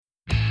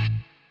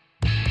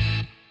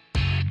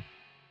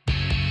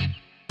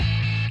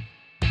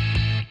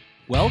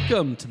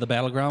Welcome to the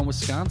Battleground,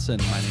 Wisconsin.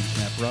 My name's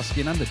Matt Brusky,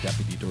 and I'm the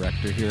Deputy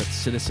Director here at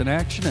Citizen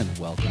Action, and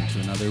welcome to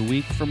another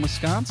week from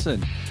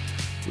Wisconsin.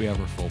 We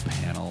have our full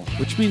panel,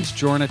 which means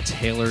Jorna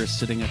Taylor is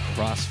sitting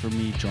across from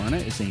me.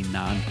 Jorna is a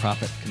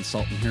nonprofit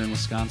consultant here in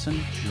Wisconsin.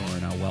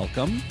 Jorna,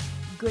 welcome.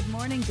 Good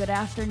morning, good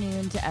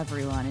afternoon to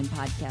everyone in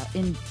podcast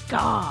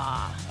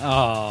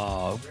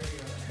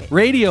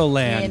Radio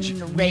Land.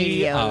 In Radio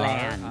We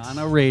Land. are on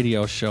a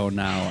radio show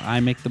now. I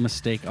make the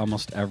mistake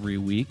almost every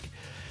week.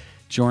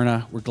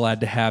 Jorna, we're glad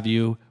to have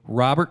you.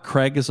 Robert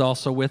Craig is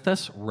also with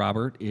us.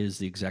 Robert is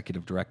the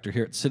Executive Director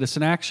here at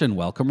Citizen Action.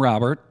 Welcome,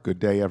 Robert. Good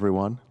day,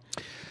 everyone.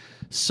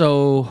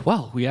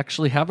 So, we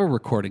actually have a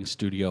recording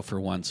studio for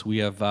once.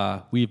 We've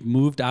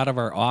moved out of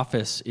our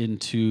office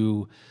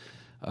into,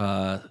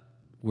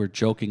 we're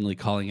jokingly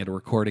calling it a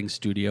recording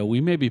studio. We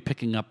may be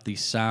picking up the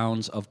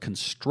sounds of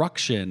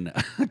construction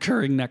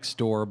occurring next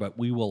door, but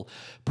we will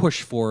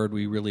push forward.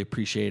 We really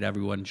appreciate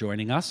everyone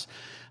joining us.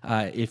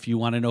 If you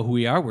want to know who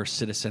we are, we're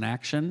Citizen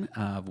Action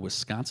of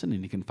Wisconsin,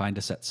 and you can find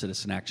us at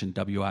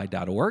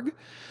citizenactionwi.org.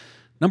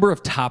 Number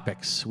of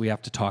topics we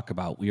have to talk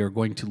about. We are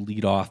going to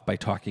lead off by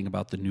talking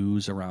about the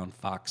news around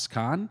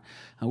Foxconn.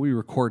 We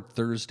record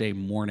Thursday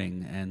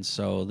morning, and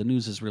so the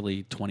news is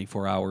really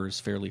 24 hours,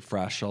 fairly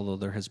fresh, although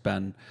there has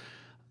been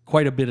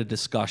quite a bit of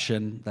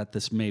discussion that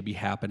this may be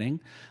happening.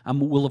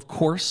 We'll, of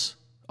course,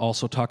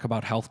 also talk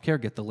about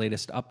healthcare, get the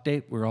latest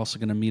update. We're also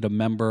going to meet a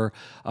member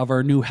of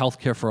our new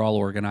Healthcare for All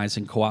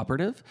organizing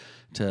cooperative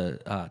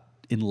to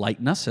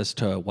enlighten us as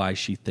to why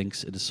she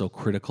thinks it is so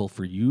critical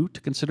for you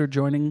to consider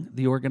joining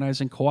the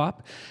organizing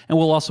co-op. And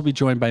we'll also be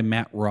joined by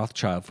Matt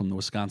Rothschild from the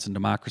Wisconsin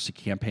Democracy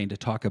Campaign to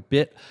talk a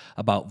bit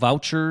about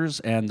vouchers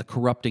and the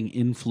corrupting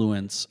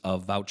influence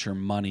of voucher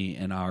money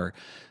in our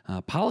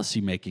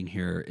policymaking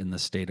here in the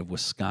state of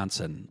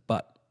Wisconsin.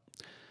 But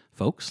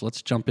folks,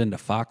 let's jump into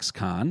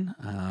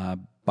Foxconn.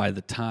 By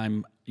the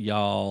time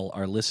y'all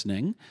are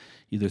listening,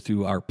 either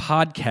through our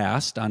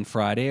podcast on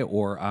Friday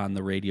or on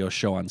the radio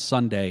show on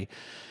Sunday,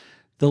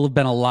 there'll have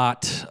been a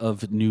lot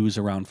of news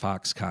around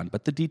Foxconn.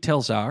 But the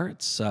details are,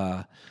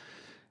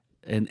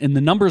 and the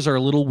numbers are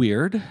a little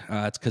weird.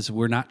 It's because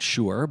we're not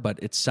sure, but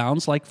it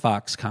sounds like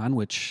Foxconn,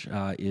 which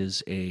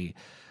is a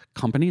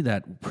company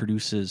that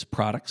produces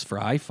products for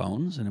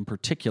iPhones, and in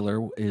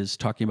particular is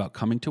talking about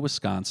coming to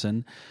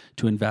Wisconsin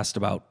to invest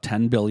about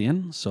 $10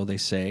 billion, so they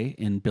say,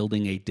 in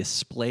building a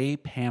display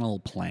panel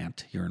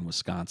plant here in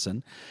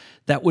Wisconsin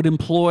that would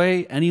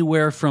employ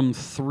anywhere from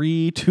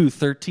 3,000 to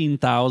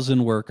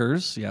 13,000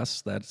 workers.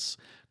 Yes, that's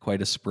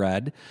quite a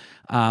spread,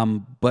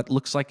 but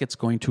looks like it's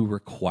going to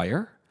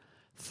require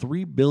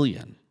 $3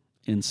 billion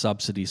in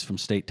subsidies from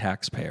state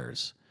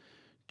taxpayers.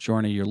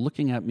 Jorna, you're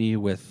looking at me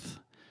with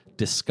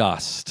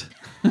disgust.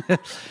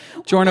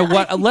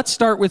 Jorna, let's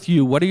start with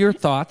you. What are your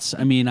thoughts?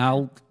 I mean,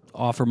 I'll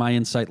offer my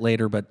insight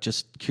later, but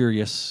just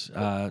curious.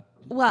 Lead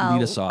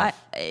us off.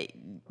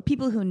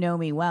 People who know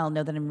me well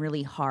know that I'm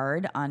really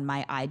hard on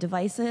my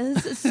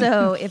iDevices.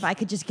 So if I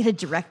could just get a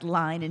direct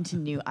line into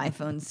new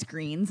iPhone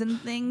screens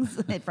and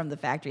things from the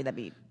factory, that'd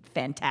be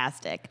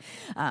fantastic.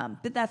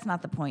 But that's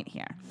not the point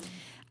here.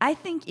 I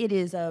think it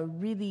is a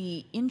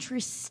really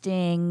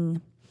interesting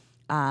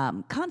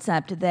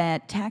concept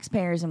that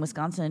taxpayers in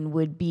Wisconsin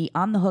would be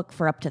on the hook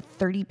for up to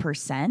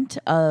 30%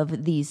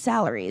 of these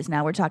salaries.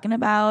 Now we're talking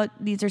about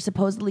these are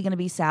supposedly going to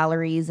be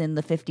salaries in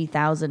the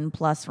 50,000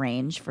 plus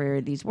range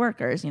for these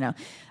workers. You know,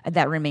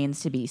 that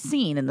remains to be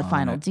seen in the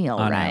final deal,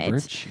 on right?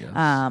 Average, yes.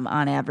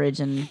 On average,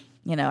 and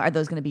you know, are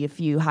those going to be a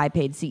few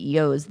high-paid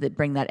CEOs that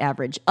bring that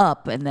average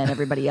up, and then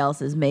everybody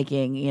else is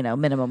making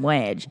minimum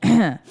wage?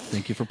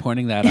 Thank you for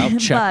pointing that out.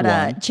 Check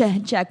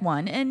one. Check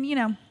one, and you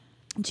know.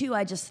 Two,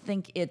 I just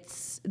think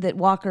it's that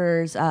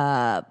Walker's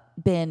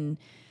been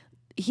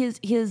his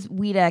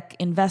WEDC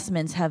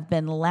investments have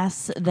been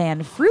less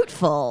than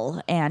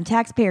fruitful, and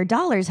taxpayer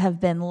dollars have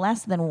been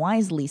less than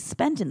wisely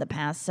spent in the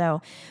past.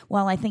 So,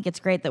 while I think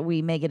it's great that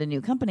we may get a new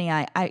company,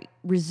 I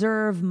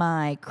reserve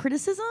my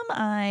criticism.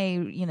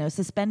 I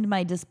suspend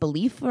my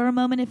disbelief for a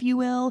moment, if you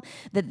will,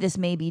 that this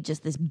may be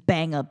just this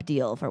bang up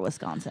deal for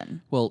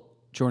Wisconsin. Well,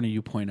 Jorna,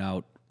 you point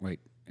out, right.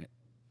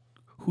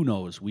 Who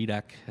knows?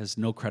 WEDC has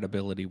no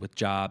credibility with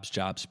job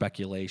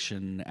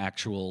speculation,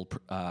 actual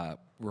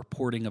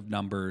reporting of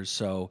numbers.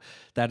 So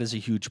that is a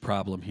huge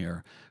problem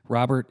here.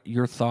 Robert,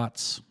 your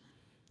thoughts?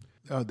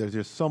 There's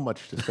just so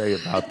much to say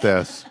about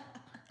this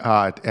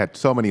at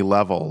so many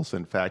levels.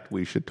 In fact,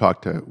 we're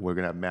going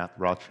to have Matt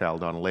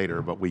Rothschild on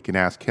later, but we can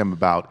ask him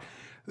about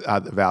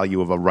the value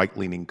of a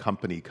right-leaning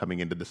company coming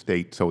into the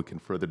state so it can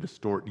further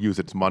use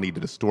its money to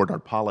distort our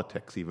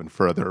politics even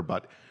further.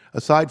 But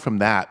aside from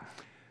that,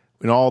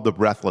 in all the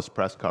breathless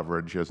press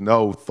coverage, there's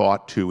no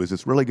thought to, is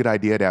this really a good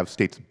idea to have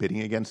states bidding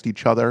against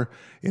each other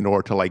in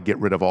order to get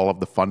rid of all of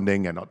the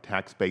funding and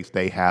tax base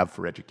they have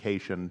for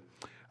education?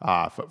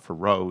 for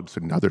roads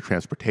and other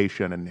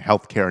transportation and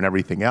healthcare and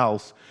everything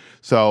else.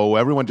 So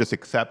everyone just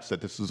accepts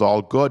that this is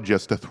all good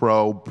just to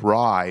throw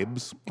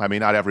bribes. I mean,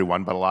 not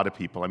everyone, but a lot of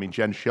people. I mean,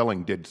 Jen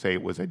Schilling did say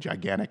it was a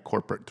gigantic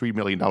 $3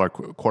 million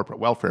corporate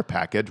welfare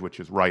package, which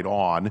is right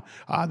on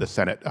the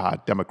Senate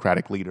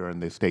Democratic leader in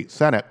the state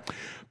Senate.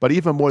 But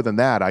even more than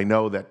that, I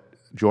know that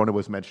Jonah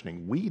was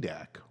mentioning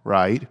WEDC,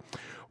 right?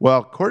 Well,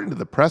 according to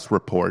the press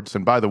reports,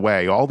 and by the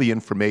way, all the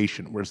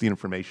information, where's the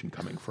information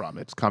coming from?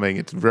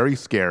 It's very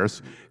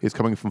scarce. It's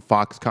coming from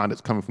Foxconn, it's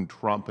coming from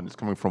Trump, and it's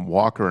coming from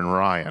Walker and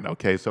Ryan,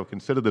 okay? So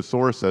consider the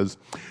sources.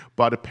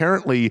 But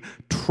apparently,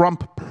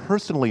 Trump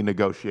personally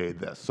negotiated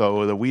this.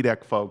 So the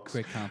WEDC folks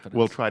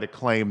will try to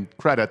claim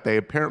credit. They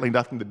apparently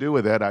nothing to do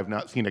with it. I've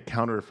not seen a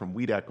counter from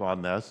WEDC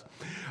on this.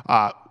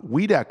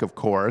 WEDC, of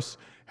course,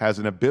 has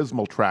an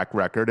abysmal track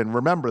record. And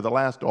remember, the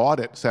last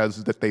audit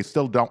says that they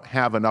still don't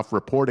have enough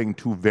reporting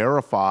to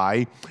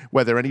verify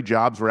whether any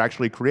jobs were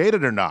actually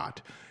created or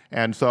not.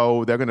 And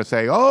so they're going to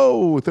say,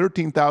 oh,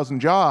 13,000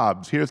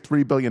 jobs, here's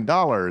 $3 billion.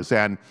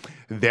 And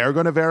they're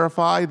going to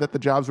verify that the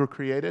jobs were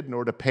created in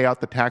order to pay out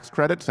the tax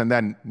credits. And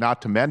then,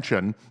 not to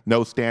mention,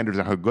 no standards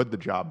on how good the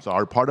jobs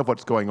are. Part of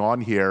what's going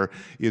on here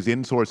is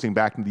insourcing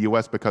back into the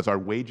U.S. because our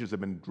wages have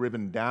been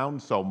driven down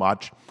so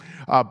much.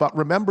 But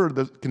remember,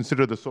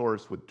 consider the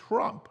source with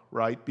Trump,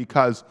 right?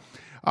 Because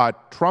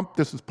Trump,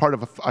 this is part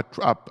of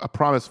a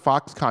promise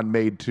Foxconn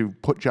made to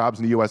put jobs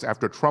in the U.S.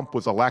 after Trump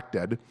was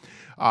elected.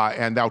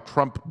 And now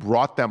Trump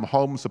brought them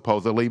home,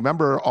 supposedly.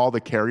 Remember all the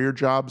carrier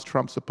jobs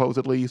Trump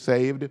supposedly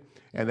saved,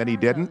 and then he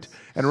didn't?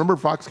 And remember,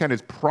 Foxconn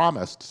has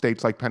promised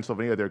states like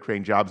Pennsylvania they're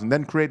creating jobs and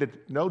then created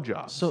no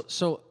jobs.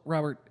 So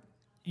Robert,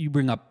 you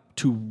bring up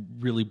two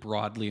really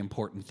broadly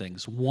important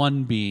things.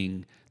 One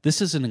being, this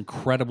is an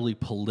incredibly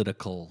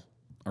political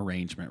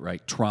arrangement,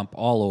 right? Trump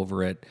all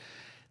over it.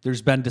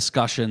 There's been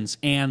discussions,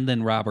 and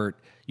then, Robert,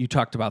 you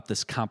talked about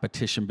this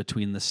competition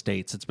between the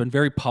states. It's been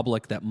very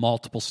public that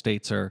multiple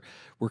states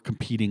were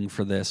competing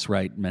for this,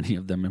 right? Many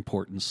of them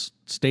important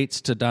states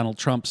to Donald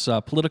Trump's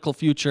political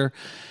future.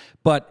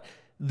 But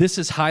this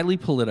is highly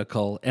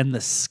political, and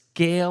the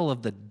scale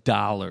of the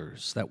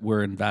dollars that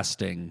we're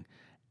investing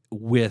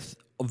with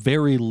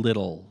very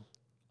little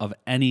of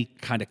any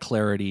kind of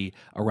clarity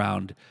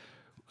around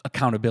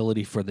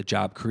accountability for the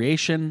job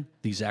creation,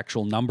 these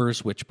actual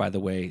numbers, which, by the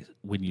way,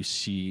 when you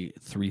see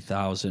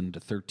 3,000 to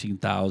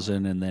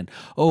 13,000 and then,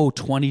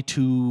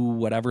 22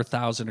 whatever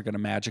thousand are going to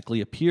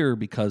magically appear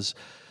because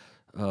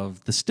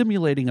of the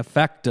stimulating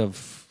effect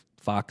of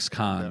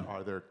Foxconn.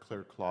 Are there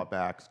clear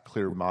clawbacks,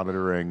 clear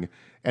monitoring,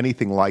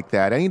 anything like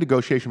that? Any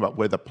negotiation about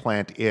where the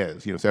plant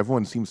is? So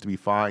everyone seems to be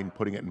fine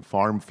putting it in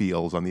farm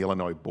fields on the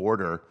Illinois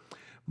border.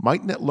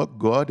 Mightn't it look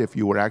good if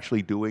you were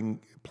actually doing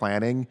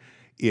planning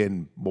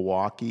in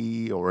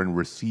Milwaukee or in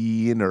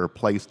Racine or a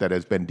place that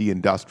has been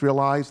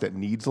deindustrialized that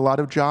needs a lot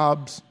of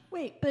jobs?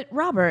 Wait, but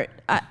Robert,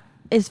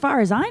 as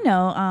far as I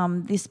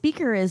know, the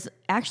speaker is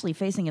actually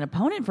facing an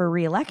opponent for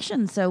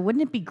re-election. So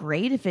wouldn't it be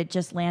great if it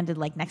just landed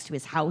like next to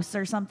his house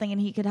or something and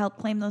he could help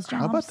claim those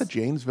jobs? How about the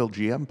Janesville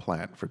GM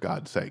plant, for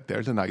God's sake?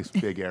 There's a nice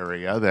big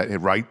area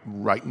that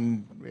right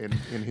in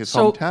his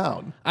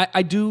hometown.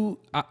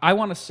 I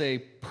want to say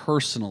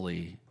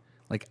personally,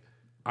 like,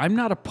 I'm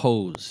not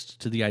opposed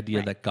to the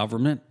idea that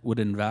government would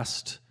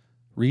invest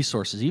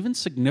resources, even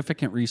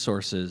significant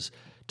resources,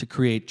 to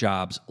create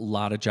jobs, a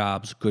lot of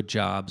jobs, good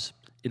jobs.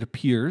 It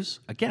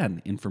appears,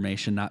 again,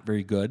 information not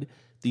very good,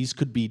 these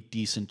could be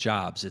decent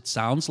jobs. It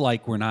sounds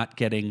like we're not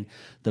getting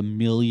the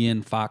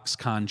million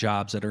Foxconn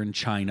jobs that are in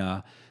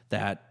China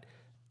that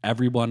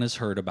everyone has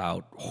heard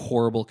about.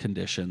 Horrible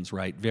conditions,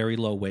 right? Very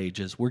low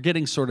wages. We're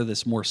getting sort of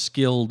this more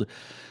skilled,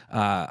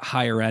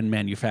 higher-end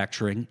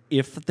manufacturing.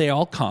 If they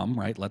all come,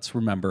 right? Let's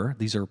remember,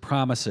 these are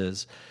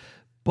promises.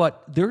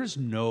 But there's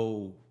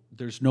no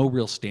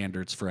real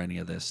standards for any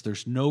of this.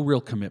 There's no real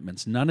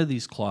commitments. None of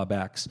these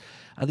clawbacks.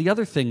 The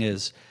other thing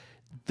is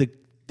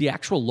the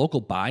actual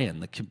local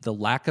buy-in, the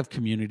lack of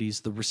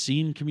communities. The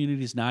Racine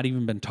community has not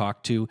even been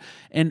talked to.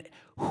 And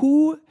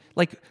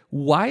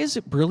why is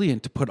it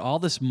brilliant to put all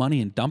this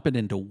money and dump it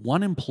into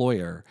one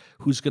employer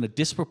who's going to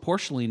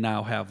disproportionately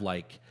now have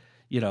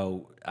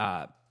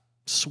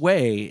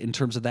sway in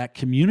terms of that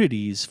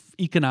community's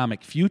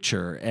economic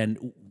future?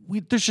 And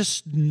there's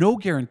just no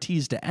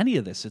guarantees to any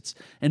of this. It's,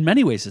 in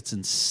many ways, it's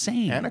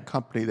insane. And a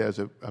company that has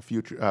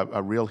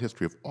a real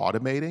history of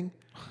automating.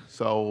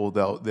 So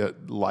they'll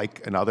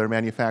like another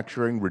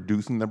manufacturing,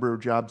 reducing the number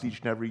of jobs each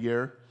and every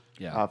year.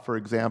 Yeah. For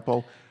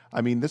example,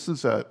 I mean, this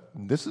is a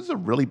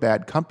really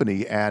bad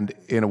company, and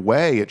in a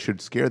way, it should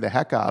scare the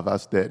heck out of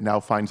us that it now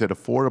finds it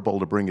affordable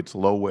to bring its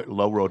low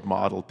road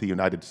model to the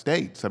United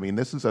States. I mean,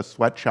 this is a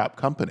sweatshop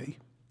company.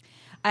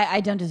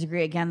 I don't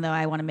disagree. Again, though,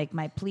 I want to make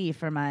my plea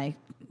for my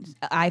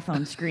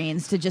iPhone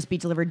screens to just be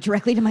delivered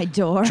directly to my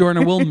door.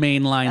 Jordan, we'll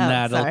mainline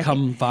that. sorry. It'll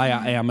come via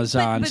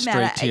Amazon But straight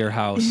Matt, to your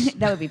house.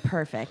 That would be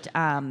perfect.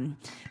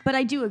 But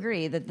I do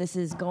agree that this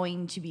is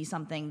going to be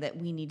something that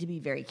we need to be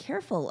very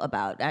careful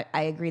about.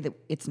 I agree that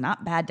it's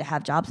not bad to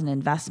have jobs and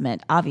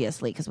investment,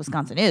 obviously, because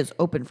Wisconsin is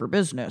open for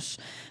business.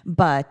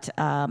 But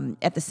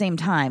at the same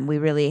time, we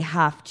really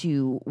have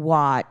to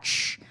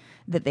watch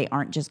that they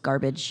aren't just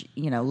garbage,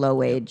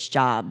 low-wage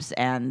jobs,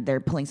 and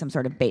they're pulling some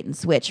sort of bait and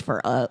switch for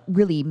a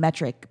really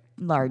metric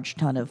large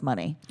ton of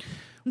money.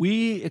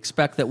 We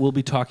expect that we'll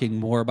be talking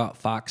more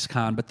about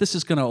Foxconn, but this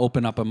is going to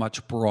open up a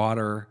much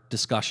broader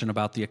discussion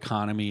about the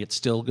economy. It's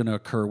still going to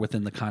occur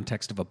within the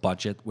context of a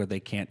budget where they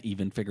can't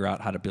even figure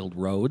out how to build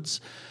roads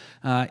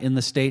in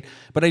the state.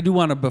 But I do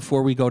want to,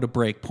 before we go to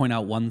break, point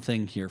out one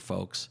thing here,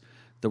 folks.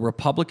 The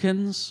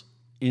Republicans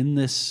in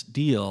this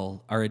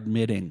deal are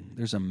admitting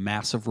there's a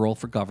massive role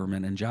for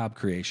government and job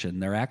creation.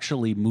 They're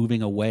actually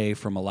moving away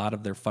from a lot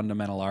of their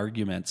fundamental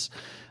arguments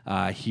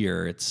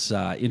here. It's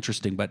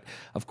interesting, but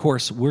of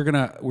course we're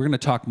gonna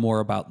talk more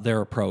about their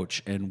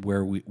approach and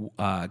where we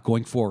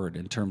going forward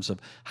in terms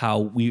of how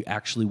we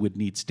actually would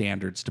need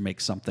standards to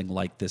make something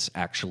like this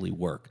actually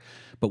work.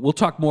 But we'll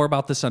talk more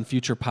about this on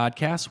future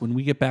podcasts. When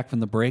we get back from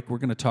the break, we're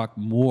going to talk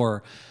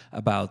more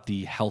about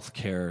the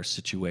healthcare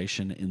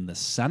situation in the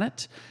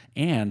Senate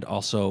and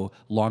also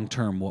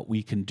long-term what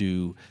we can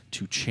do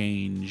to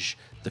change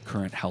the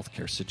current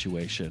healthcare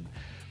situation.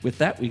 With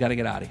that, we got to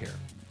get out of here.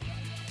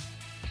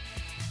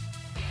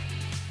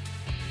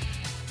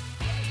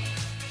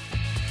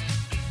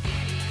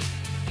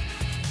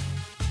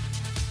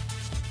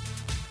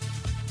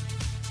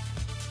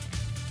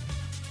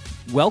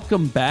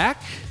 Welcome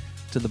back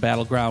to the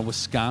Battleground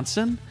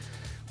Wisconsin.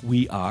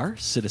 We are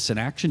Citizen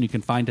Action. You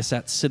can find us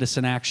at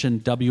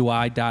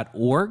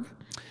citizenactionwi.org.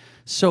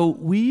 So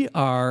we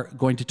are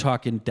going to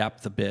talk in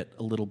depth a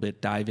little bit,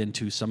 dive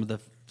into some of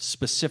the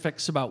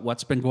specifics about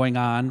what's been going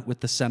on with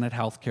the Senate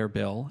healthcare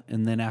bill.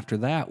 And then after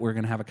that, we're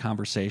going to have a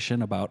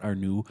conversation about our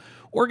new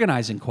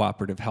organizing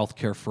cooperative,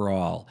 Healthcare for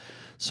All.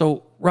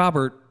 So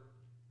Robert,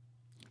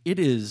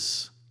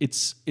 it's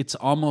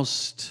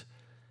almost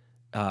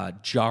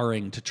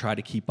jarring to try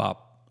to keep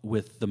up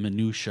with the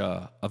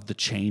minutia of the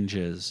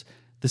changes.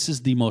 This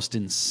is the most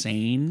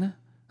insane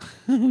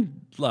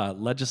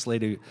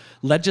legislative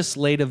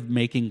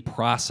making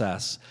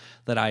process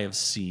that I have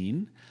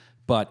seen.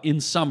 But in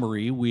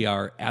summary, we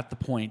are at the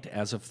point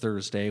as of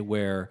Thursday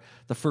where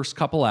the first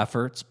couple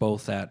efforts,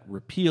 both at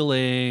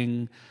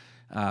repealing,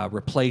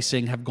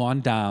 replacing, have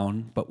gone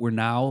down. But we're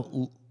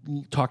now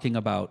talking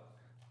about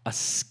a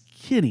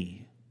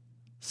skinny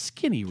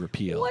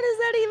repeal. What does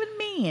that even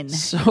mean?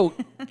 So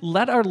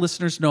let our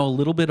listeners know a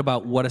little bit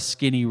about what a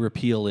skinny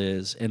repeal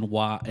is and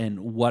why, and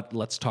what.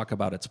 Let's talk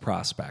about its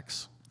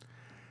prospects.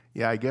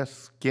 Yeah, I guess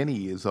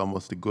skinny is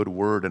almost a good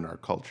word in our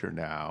culture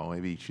now.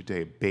 Maybe you should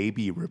say a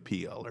baby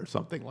repeal or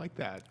something like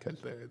that, because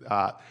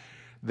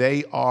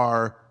they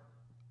are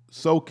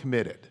so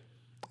committed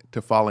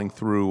to following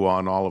through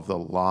on all of the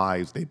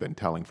lies they've been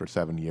telling for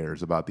 7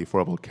 years about the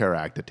Affordable Care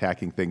Act,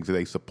 attacking things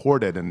they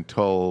supported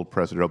until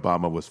President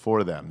Obama was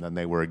for them, then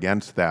they were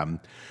against them,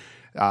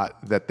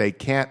 that they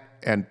can't,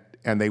 and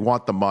they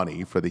want the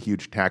money for the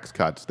huge tax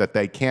cuts, that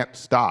they can't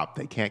stop,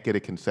 they can't get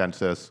a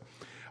consensus.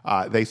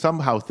 They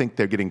somehow think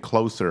they're getting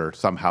closer,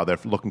 somehow they're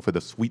looking for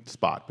the sweet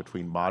spot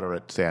between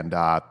moderates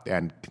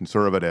and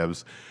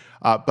conservatives.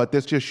 But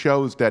this just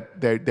shows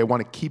that they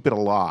want to keep it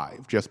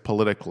alive, just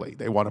politically.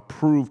 They want to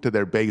prove to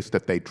their base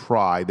that they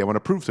tried. They want to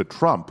prove to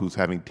Trump, who's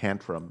having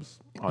tantrums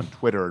on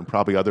Twitter and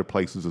probably other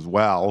places as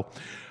well,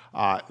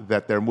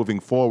 that they're moving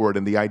forward.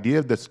 And the idea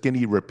of the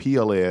skinny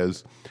repeal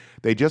is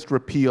they just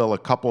repeal a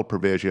couple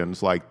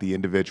provisions like the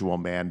individual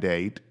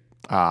mandate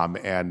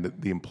and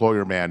the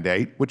employer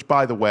mandate, which,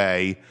 by the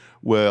way,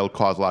 will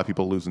cause a lot of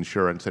people to lose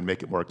insurance and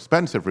make it more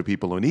expensive for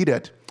people who need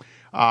it.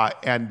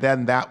 And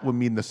then that would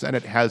mean the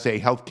Senate has a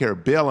health care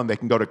bill, and they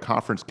can go to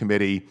conference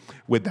committee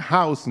with the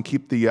House and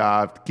keep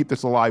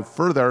this alive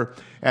further,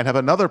 and have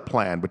another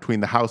plan between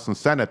the House and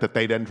Senate that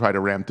they then try to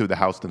ram through the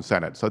House and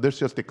Senate. So this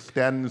just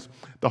extends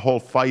the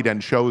whole fight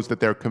and shows that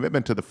their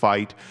commitment to the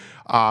fight.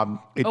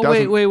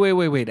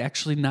 Wait.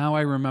 Actually, now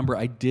I remember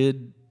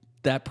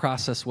that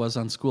process was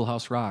on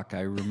Schoolhouse Rock. I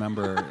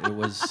remember it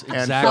was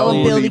exactly how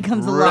a bill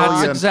becomes a law.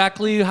 That's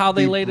exactly how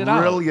they laid it out.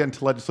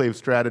 Brilliant legislative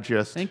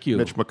strategist, Thank you,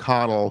 Mitch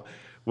McConnell,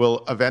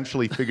 will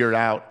eventually figure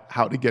out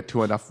how to get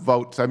to enough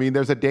votes. I mean,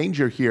 there's a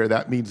danger here.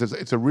 That means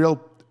it's a real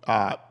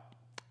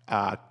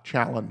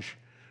challenge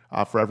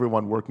for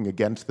everyone working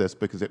against this,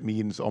 because it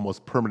means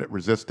almost permanent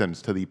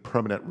resistance to the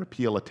permanent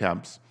repeal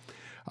attempts.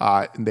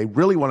 And they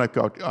really want to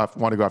go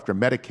after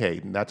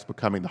Medicaid, and that's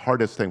becoming the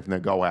hardest thing for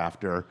them to go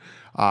after.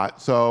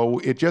 So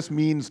it just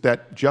means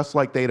that just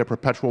like they had a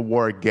perpetual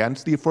war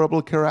against the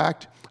Affordable Care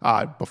Act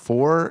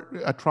before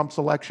Trump's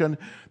election,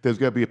 there's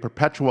going to be a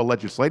perpetual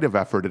legislative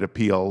effort at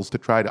appeals to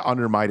try to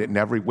undermine it in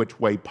every which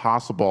way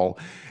possible,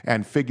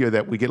 and figure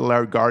that we get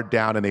our guard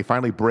down and they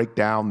finally break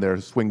down their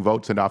swing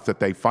votes enough that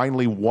they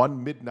finally,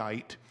 one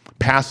midnight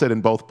pass it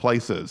in both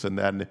places and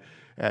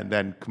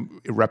then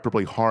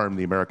irreparably harm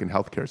the American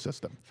healthcare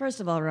system. First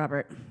of all,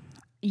 Robert,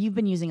 you've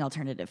been using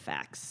alternative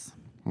facts.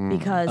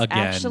 Because Again.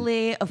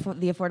 actually,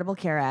 the Affordable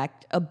Care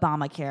Act,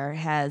 Obamacare,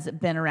 has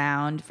been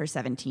around for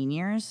 17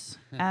 years,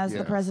 as the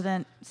Yes.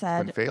 president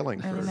said. Been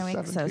failing earlier for in the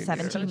week. 17 So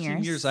years.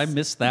 17 years. I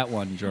missed that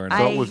one, Jordan.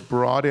 So it was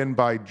brought in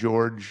by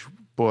George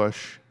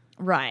Bush.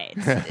 Right.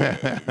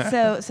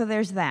 so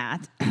there's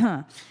that.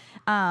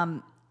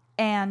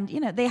 And,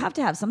 they have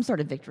to have some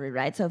sort of victory,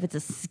 right? So if it's a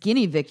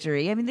skinny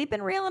victory, I mean, they've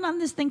been railing on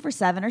this thing for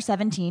 7 or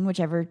 17,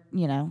 whichever,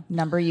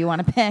 number you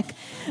want to pick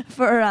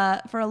for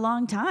a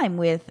long time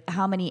with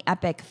how many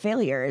epic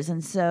failures.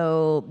 And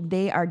so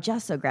they are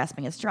just so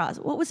grasping at straws.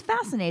 What was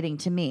fascinating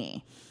to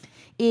me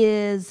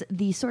is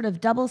the sort of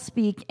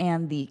doublespeak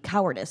and the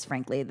cowardice,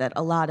 frankly, that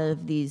a lot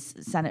of these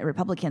Senate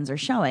Republicans are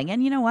showing.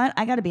 And you know what?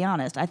 I got to be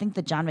honest. I think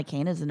that John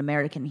McCain is an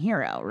American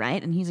hero,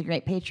 right? And he's a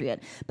great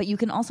patriot. But you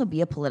can also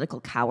be a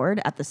political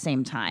coward at the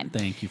same time.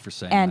 Thank you for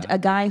saying And that. a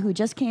guy who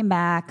just came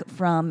back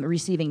from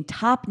receiving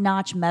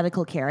top-notch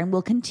medical care and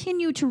will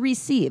continue to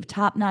receive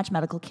top-notch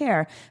medical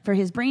care for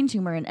his brain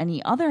tumor and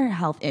any other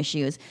health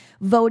issues,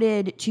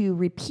 voted to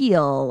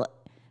repeal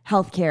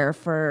healthcare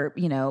for,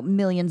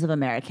 millions of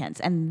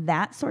Americans. And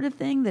that sort of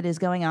thing that is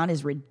going on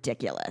is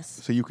ridiculous.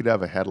 So you could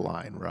have a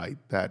headline, right,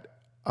 that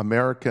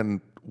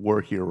American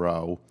war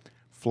hero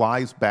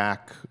flies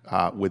back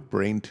with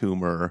brain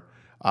tumor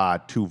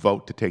to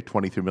vote to take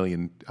 23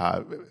 million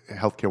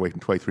healthcare away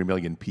from 23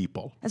 million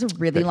people. That's a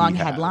really that he long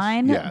has.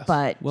 headline, Yes.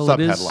 but Well, it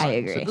is- Subheadlines, I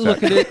agree. etc.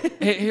 Look at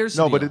it. Here's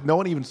the No, deal. but no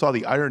one even saw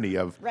the irony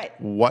of Right.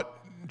 what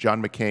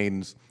John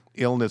McCain's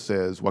illness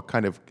is, what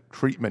kind of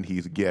treatment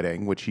he's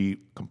getting, which he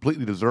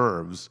completely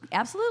deserves.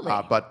 Absolutely.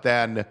 But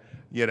then,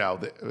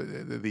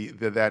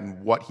 then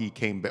what he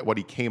came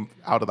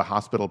out of the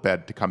hospital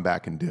bed to come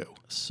back and do.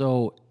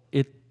 So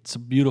it's a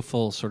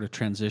beautiful sort of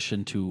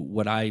transition to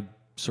what I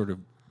sort of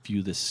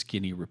view this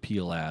skinny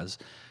repeal as.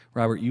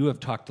 Robert, you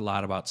have talked a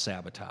lot about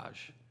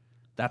sabotage.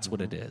 That's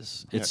what it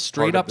is. It's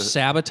straight up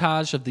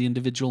sabotage of the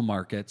individual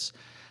markets.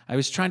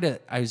 As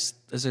I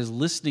was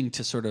listening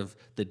to sort of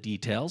the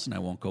details, and I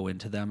won't go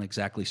into them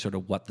exactly sort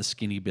of what the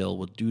skinny bill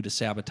will do to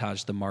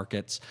sabotage the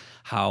markets,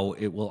 how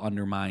it will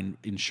undermine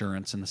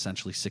insurance, and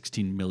essentially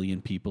 16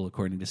 million people,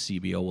 according to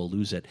CBO, will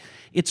lose it.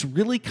 It's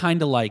really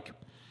kind of like,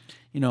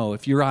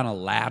 if you're on a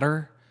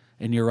ladder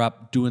and you're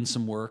up doing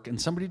some work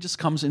and somebody just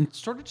comes and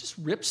sort of just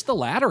rips the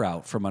ladder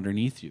out from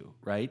underneath you,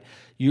 right?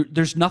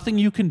 There's nothing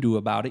you can do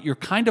about it. You're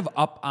kind of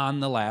up on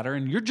the ladder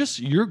and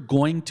you're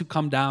going to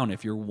come down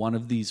if you're one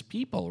of these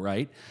people,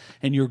 right?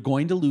 And you're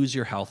going to lose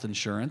your health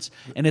insurance.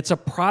 And it's a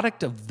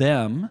product of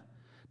them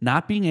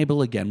not being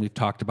able, again, we've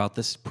talked about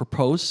this,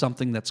 propose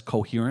something that's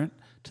coherent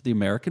to the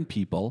American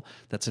people,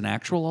 that's an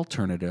actual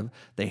alternative.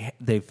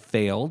 They've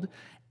failed.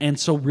 And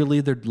so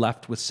really they're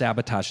left with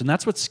sabotage. And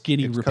that's what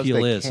skinny It's 'cause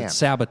repeal they is. can't. It's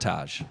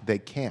sabotage. They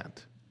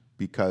can't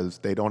because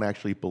they don't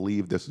actually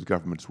believe this is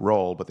government's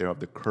role, but they don't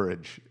have the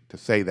courage to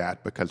say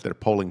that because their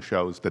polling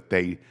shows that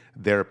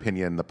their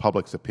opinion, the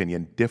public's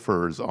opinion,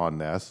 differs on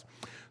this.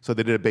 So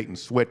they did a bait and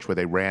switch where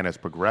they ran as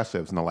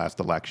progressives in the last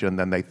election.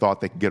 Then they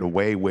thought they could get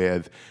away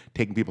with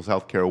taking people's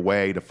health care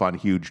away to fund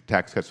huge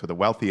tax cuts for the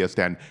wealthiest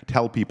and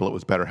tell people it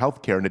was better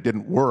health care. And it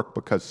didn't work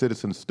because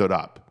citizens stood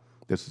up.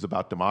 This is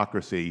about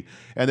democracy.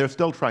 And they're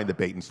still trying to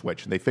bait and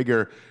switch. And they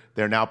figure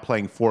they're now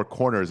playing four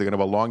corners. They're going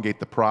to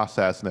elongate the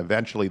process, and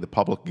eventually the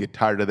public will get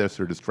tired of this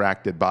or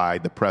distracted by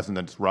the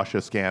president's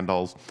Russia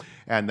scandals,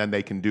 and then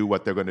they can do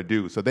what they're going to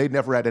do. So they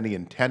never had any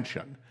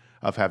intention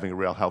of having a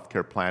real health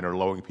care plan or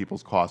lowering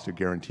people's costs or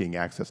guaranteeing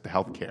access to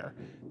health care.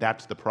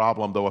 That's the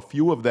problem, though a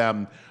few of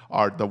them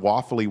are the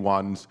waffly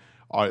ones.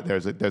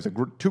 There's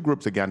two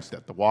groups against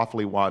it. The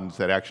waffly ones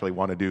that actually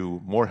want to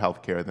do more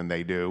health care than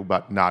they do,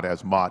 but not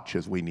as much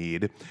as we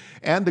need.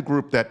 And the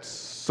group that's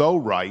so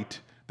right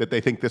that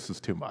they think this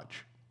is too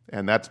much.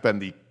 And that's been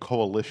the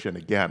coalition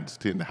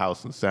against in the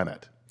House and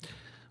Senate.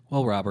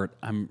 Well, Robert,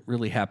 I'm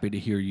really happy to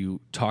hear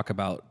you talk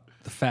about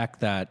the fact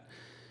that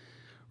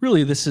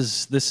really this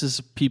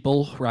is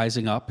people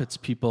rising up. It's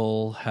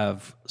people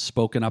have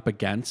spoken up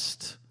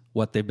against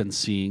what they've been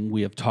seeing.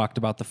 We have talked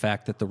about the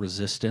fact that the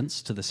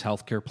resistance to this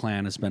healthcare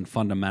plan has been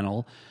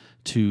fundamental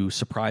to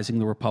surprising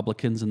the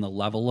Republicans in the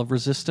level of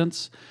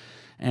resistance.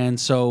 And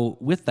so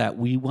with that,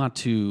 we want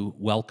to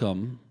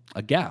welcome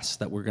a guest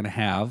that we're going to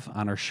have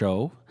on our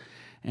show.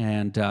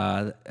 And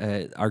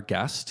our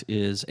guest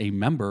is a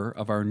member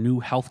of our new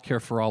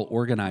Healthcare for All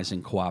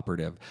organizing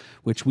cooperative,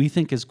 which we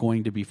think is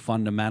going to be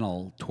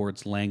fundamental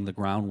towards laying the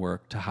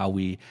groundwork to how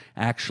we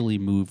actually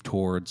move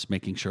towards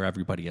making sure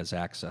everybody has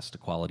access to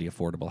quality,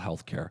 affordable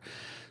healthcare.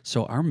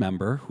 So our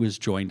member who has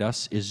joined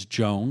us is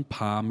Joan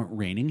Palm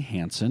Raining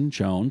Hansen.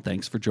 Joan,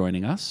 thanks for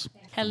joining us.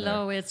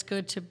 Hello, it's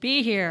good to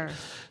be here.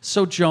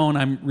 So, Joan,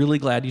 I'm really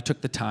glad you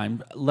took the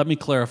time. Let me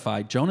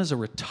clarify. Joan is a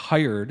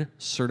retired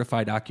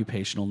certified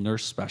occupational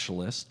nurse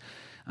specialist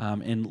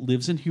and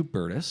lives in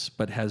Hubertus,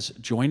 but has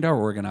joined our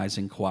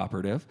organizing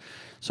cooperative.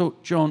 So,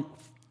 Joan,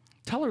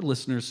 tell our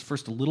listeners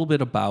first a little bit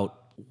about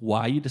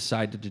why you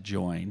decided to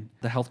join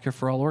the Healthcare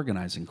for All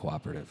Organizing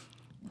Cooperative.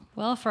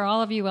 Well, for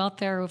all of you out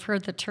there who've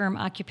heard the term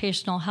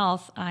occupational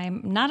health,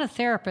 I'm not a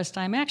therapist.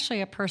 I'm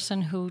actually a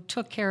person who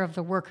took care of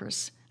the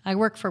workers. I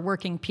work for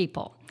working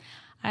people.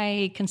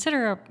 I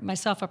consider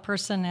myself a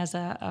person as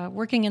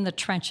working in the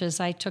trenches.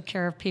 I took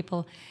care of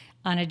people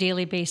on a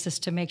daily basis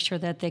to make sure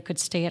that they could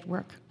stay at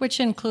work, which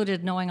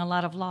included knowing a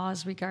lot of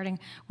laws regarding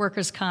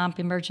workers' comp,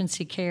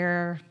 emergency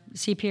care,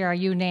 CPR,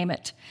 you name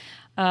it.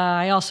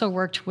 I also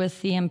worked with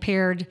the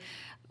impaired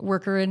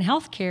worker in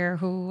healthcare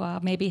who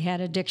maybe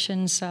had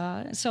addictions.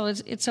 So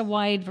it's a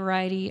wide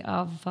variety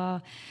of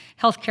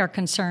healthcare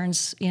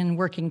concerns in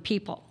working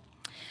people.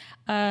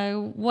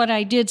 What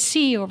I did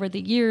see over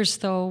the years,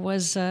 though,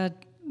 was a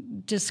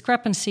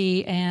discrepancy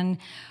in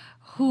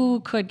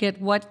who could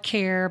get what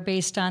care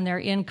based on their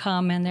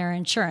income and their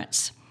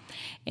insurance.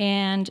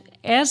 And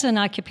as an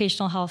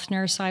occupational health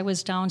nurse, I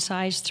was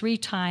downsized 3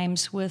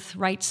 times with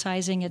right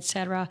sizing, et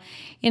cetera.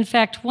 In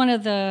fact, one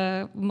of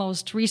the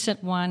most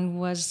recent one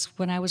was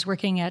when I was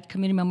working at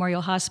Community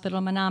Memorial Hospital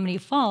in Menominee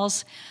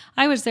Falls.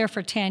 I was there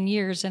for 10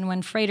 years, and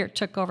when Freighter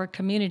took over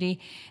Community,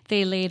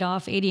 they laid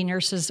off 80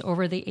 nurses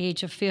over the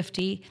age of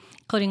 50,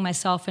 including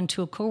myself and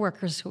 2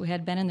 coworkers who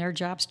had been in their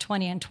jobs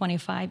 20 and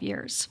 25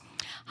 years.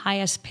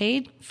 Highest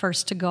paid,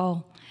 first to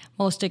go.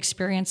 Most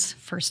experienced,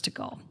 first to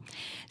go.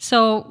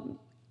 So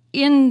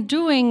in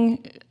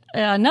doing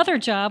another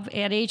job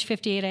at age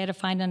 58, I had to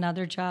find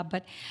another job.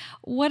 But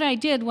what I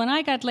did when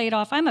I got laid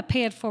off, I'm a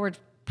pay-it-forward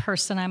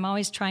person. I'm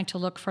always trying to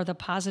look for the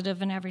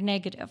positive in every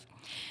negative.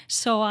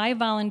 So I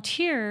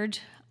volunteered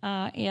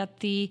at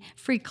the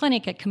free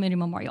clinic at Community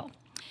Memorial.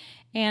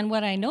 And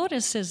what I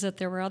noticed is that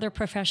there were other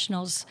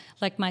professionals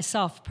like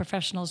myself,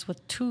 professionals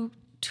with two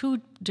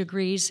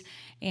degrees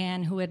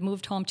and who had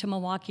moved home to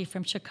Milwaukee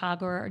from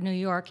Chicago or New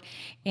York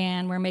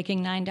and were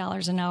making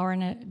 $9 an hour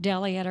in a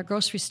deli at a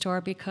grocery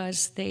store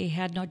because they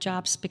had no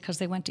jobs because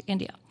they went to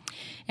India.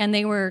 And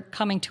they were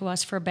coming to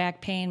us for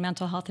back pain,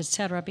 mental health, et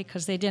cetera,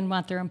 because they didn't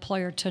want their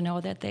employer to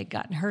know that they'd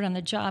gotten hurt on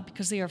the job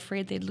because they were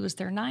afraid they'd lose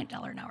their $9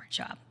 an hour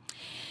job.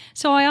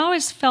 So I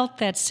always felt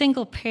that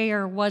single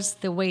payer was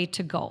the way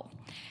to go.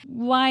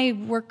 Why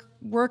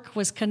work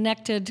was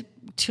connected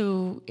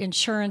to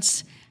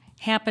insurance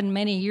happened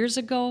many years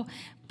ago,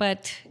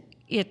 but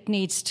it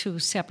needs to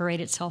separate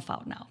itself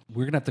out now.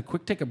 We're going to have to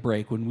quick take a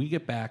break. When we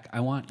get back,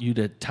 I want you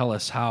to tell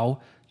us how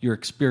your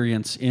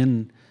experience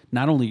in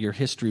not only your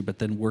history, but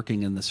then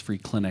working in this free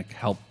clinic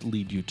helped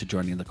lead you to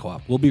joining the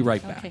co-op. We'll be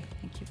right back. Okay,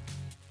 thank you.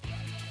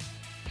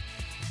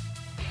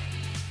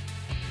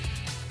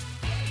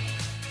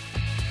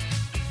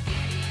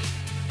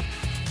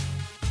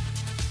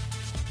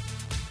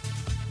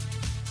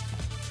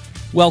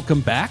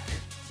 Welcome back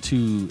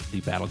to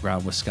the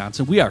Battleground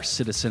Wisconsin. We are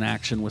Citizen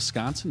Action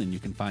Wisconsin, and you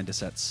can find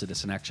us at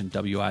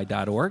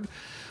citizenactionwi.org.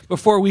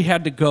 Before we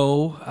had to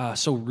go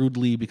so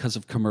rudely because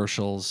of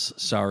commercials,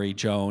 sorry,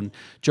 Joan.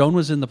 Joan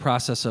was in the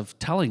process of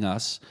telling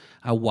us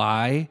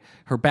why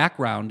her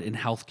background in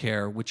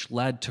healthcare, which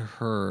led to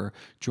her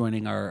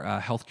joining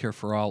our Healthcare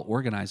for All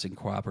organizing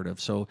cooperative.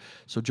 So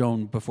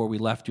Joan, before we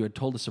left, you had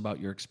told us about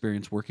your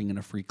experience working in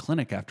a free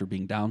clinic after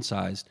being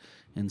downsized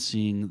and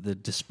seeing the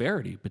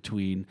disparity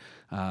between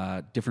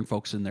different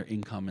folks in their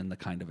income and the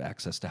kind of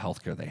access to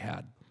healthcare they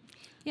had.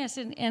 Yes,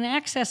 and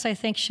access, I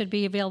think, should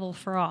be available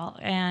for all.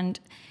 And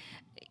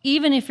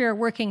even if you're a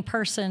working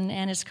person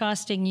and it's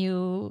costing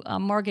you a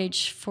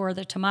mortgage for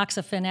the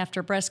tamoxifen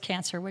after breast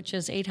cancer, which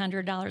is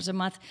 $800 a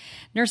month,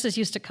 nurses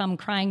used to come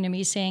crying to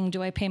me saying,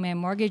 do I pay my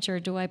mortgage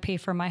or do I pay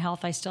for my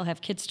health? I still have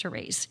kids to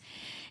raise.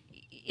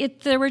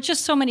 There were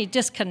just so many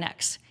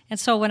disconnects. And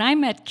so when I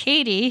met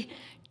Katie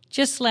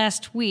just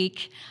last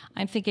week,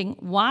 I'm thinking,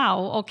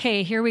 wow,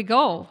 okay, here we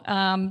go.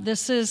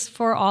 This is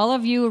for all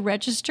of you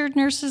registered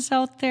nurses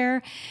out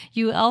there,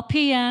 you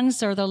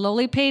LPNs or the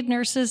lowly paid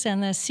nurses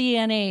and the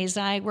CNAs.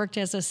 I worked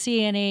as a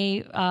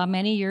CNA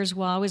many years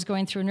while I was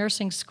going through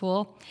nursing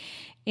school.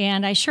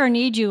 And I sure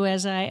need you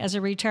as a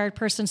retired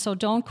person, so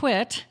don't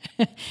quit.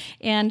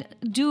 And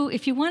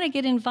if you want to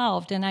get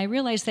involved, and I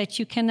realize that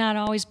you cannot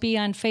always be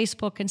on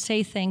Facebook and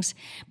say things,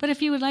 but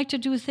if you would like to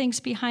do things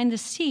behind the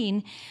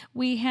scene,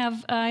 we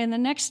have, in the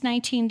next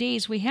 19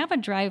 days, we have a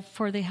drive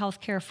for the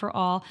Healthcare for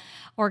All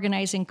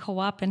organizing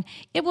co-op, and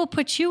it will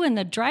put you in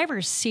the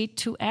driver's seat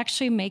to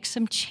actually make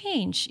some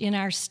change in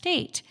our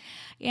state.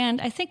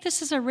 And I think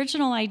this is an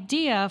original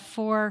idea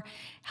for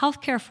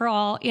Healthcare for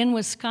All in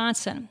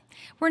Wisconsin.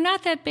 We're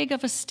not that big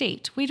of a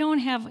state. We don't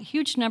have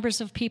huge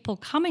numbers of people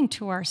coming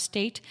to our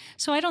state,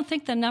 so I don't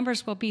think the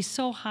numbers will be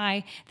so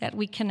high that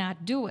we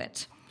cannot do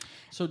it.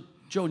 So,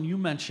 Joan, you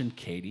mentioned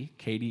Katie.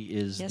 Katie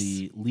is Yes.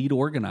 the lead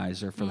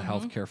organizer for the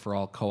Healthcare for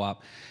All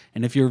co-op.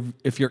 And if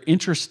you're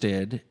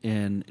interested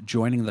in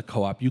joining the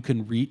co-op, you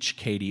can reach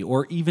Katie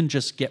or even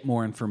just get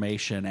more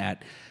information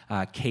at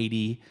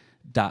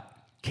katie.dunn,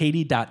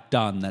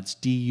 that's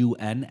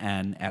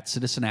DUNN, at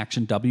Citizen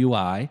Action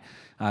WI.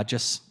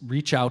 Just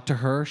reach out to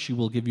her. She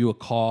will give you a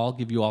call,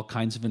 give you all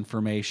kinds of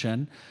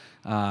information.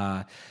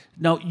 Now,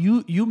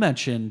 you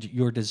mentioned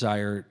your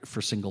desire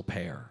for single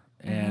payer.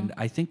 And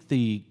I think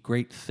the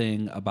great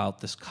thing about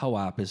this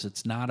co-op is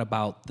it's not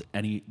about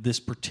this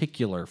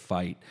particular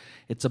fight.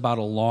 It's about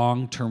a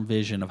long-term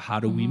vision of how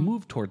do we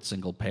move towards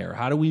single payer?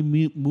 How do we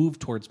move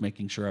towards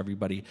making sure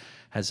everybody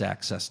has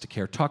access to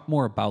care? Talk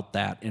more about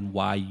that and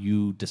why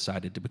you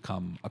decided to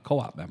become a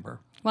co-op member.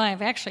 Well,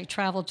 I've actually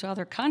traveled to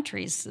other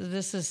countries.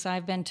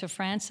 I've been to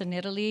France and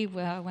Italy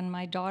when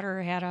my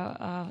daughter had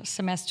a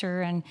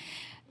semester, and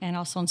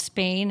also in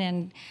Spain.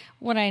 And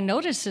what I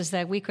noticed is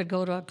that we could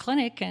go to a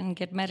clinic and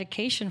get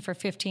medication for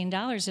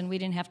 $15, and we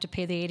didn't have to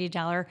pay the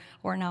 $80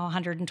 or now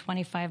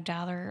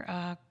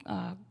 $125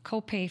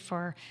 copay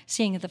for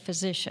seeing the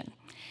physician.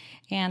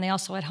 And they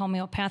also had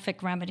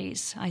homeopathic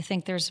remedies. I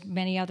think there's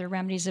many other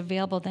remedies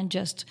available than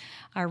just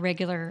our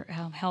regular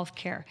health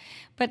care.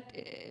 But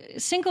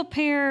single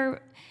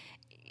payer,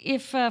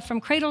 if from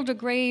cradle to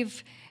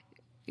grave,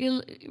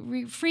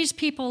 it frees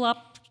people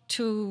up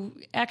to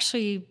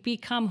actually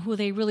become who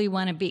they really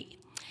want to be.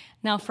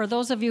 Now, for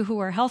those of you who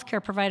are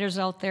healthcare providers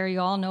out there, you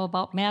all know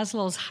about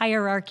Maslow's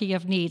hierarchy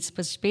of needs,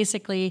 but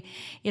basically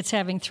it's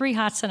having 3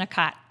 hots and a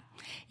cot.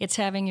 It's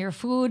having your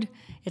food,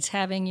 it's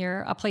having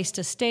a place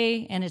to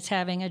stay, and it's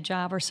having a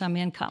job or some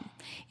income.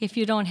 If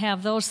you don't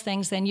have those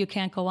things, then you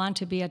can't go on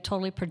to be a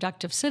totally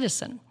productive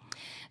citizen.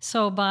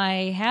 So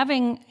by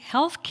having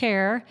health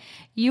care,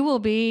 you will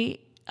be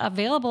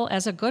available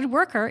as a good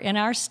worker in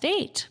our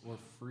state. Or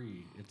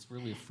free. It's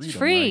really a freedom, It's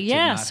free, right?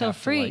 yeah, so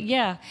free,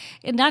 yeah.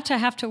 And not to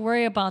have to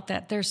worry about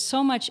that. There's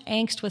so much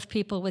angst with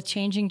people with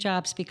changing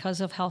jobs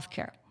because of health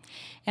care.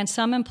 And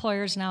some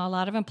employers now, a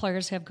lot of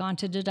employers have gone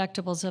to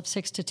deductibles of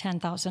 $6,000 to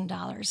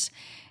 $10,000.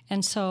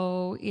 And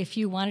so if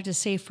you wanted to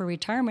save for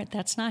retirement,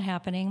 that's not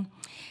happening.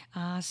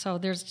 So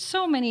there's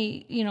so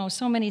many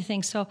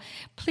things. So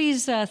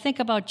please think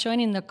about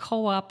joining the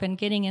co-op and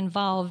getting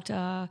involved.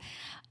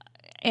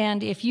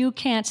 And if you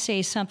can't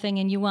say something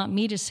and you want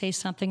me to say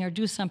something or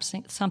do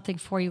something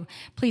for you,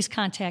 please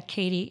contact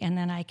Katie, and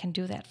then I can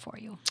do that for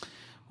you.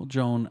 Well,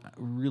 Joan,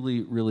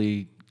 really,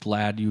 really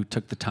glad you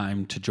took the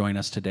time to join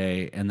us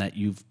today and that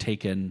you've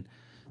taken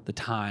the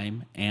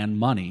time and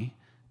money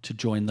to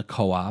join the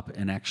co-op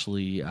and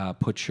actually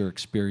put your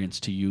experience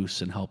to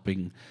use in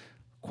helping,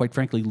 quite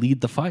frankly, lead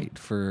the fight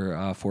for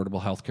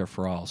affordable health care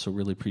for all. So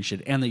really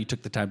appreciate it. And that you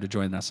took the time to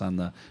join us on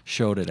the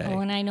show today. Oh,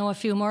 and I know a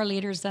few more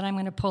leaders that I'm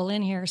going to pull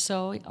in here.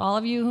 So all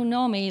of you who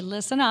know me,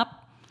 listen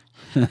up.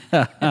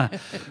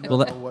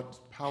 What's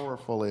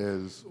powerful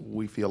is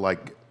we feel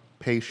like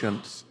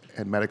patients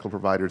and medical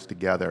providers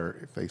together,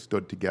 if they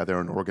stood together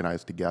and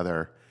organized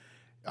together,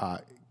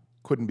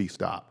 couldn't be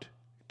stopped,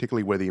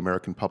 particularly where the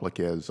American public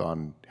is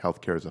on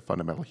healthcare as a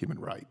fundamental human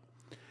right.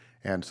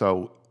 And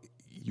so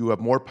you have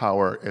more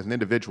power as an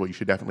individual. You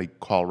should definitely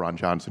call Ron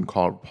Johnson,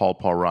 call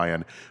Paul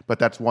Ryan, but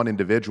that's one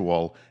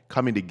individual.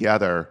 Coming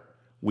together,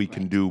 we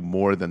can do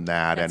more than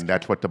that, and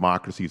that's what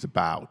democracy is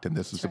about. And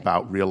this is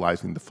about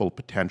realizing the full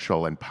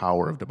potential and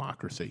power of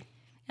democracy.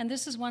 And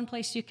this is one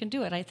place you can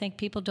do it. I think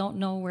people don't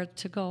know where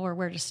to go or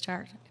where to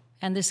start,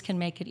 and this can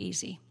make it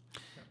easy.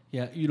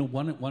 Yeah,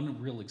 one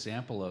real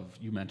example of,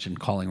 you mentioned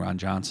calling Ron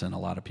Johnson. A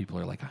lot of people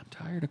are like, I'm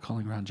tired of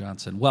calling Ron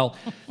Johnson. Well,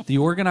 the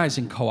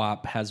organizing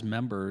co-op has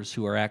members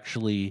who are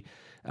actually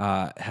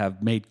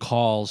have made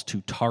calls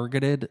to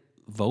targeted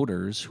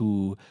voters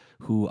who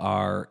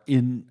are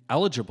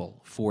ineligible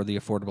for the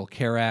Affordable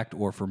Care Act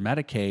or for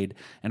Medicaid,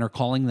 and are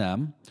calling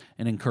them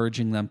and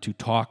encouraging them to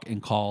talk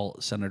and call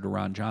Senator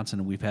Ron Johnson.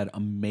 And we've had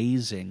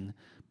amazing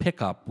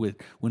pickup with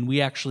when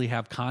we actually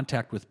have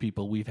contact with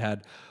people. We've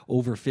had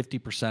over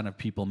 50% of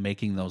people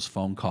making those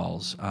phone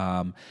calls,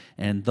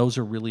 and those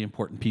are really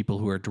important people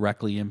who are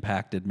directly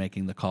impacted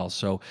making the calls.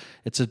 So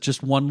it's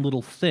just one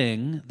little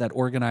thing that the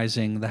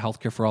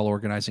Healthcare for All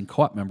organizing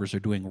co-op members are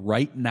doing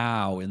right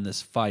now in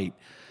this fight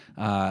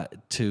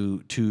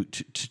to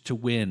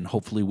win,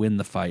 hopefully win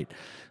the fight.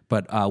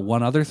 But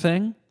one other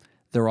thing,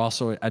 they're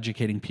also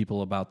educating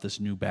people about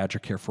this new Badger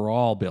Care for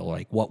All bill,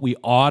 like what we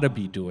ought to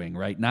be doing,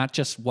 right? Not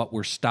just what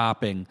we're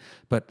stopping,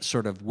 but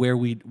sort of where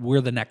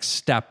the next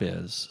step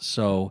is.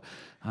 So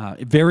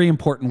very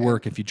important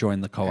work if you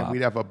join the co-op. And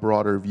we'd have a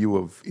broader view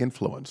of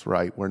influence,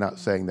 right? We're not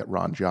saying that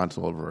Ron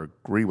Johnson will ever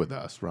agree with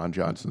us. Ron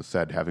Johnson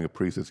said having a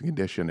pre-existing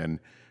condition and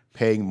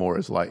paying more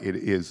is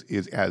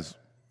as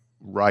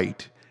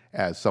right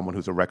as someone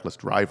who's a reckless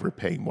driver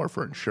paying more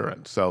for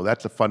insurance. So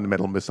that's a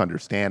fundamental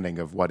misunderstanding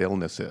of what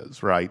illness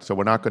is, right? So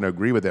we're not going to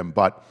agree with him,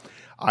 but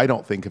I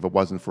don't think if it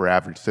wasn't for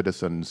average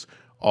citizens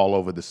all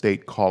over the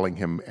state calling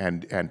him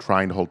and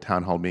trying to hold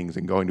town hall meetings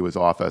and going to his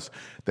office,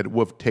 that it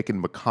would have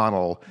taken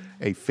McConnell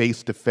a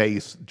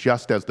face-to-face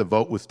just as the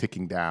vote was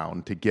ticking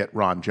down to get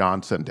Ron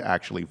Johnson to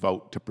actually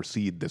vote to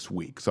proceed this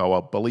week.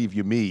 So believe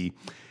you me,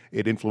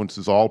 it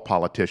influences all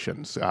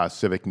politicians,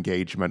 civic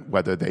engagement,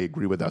 whether they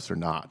agree with us or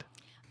not.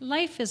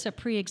 Life is a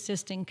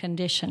pre-existing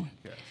condition.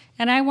 Yes.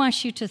 And I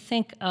want you to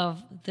think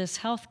of this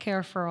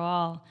Healthcare for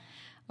All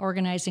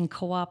organizing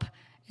co-op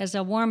as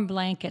a warm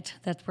blanket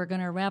that we're going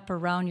to wrap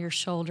around your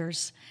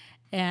shoulders.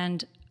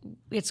 And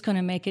it's going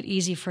to make it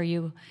easy for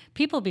you.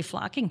 People will be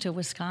flocking to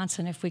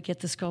Wisconsin if we get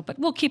this go, but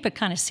we'll keep it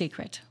kind of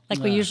secret, like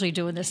we usually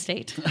do in this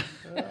state.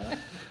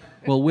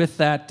 Well, with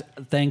that,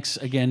 thanks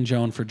again,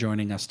 Joan, for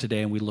joining us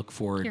today, and we look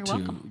forward You're to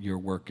welcome. your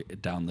work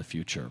down the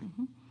future.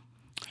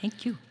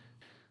 Thank you.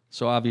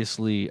 So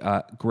obviously,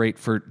 great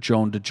for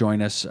Joan to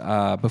join us.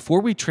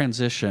 Before we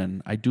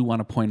transition, I do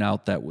want to point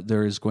out that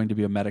there is going to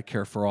be a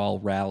Medicare for All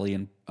rally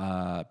and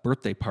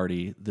birthday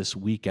party this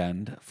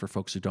weekend. For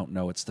folks who don't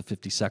know, it's the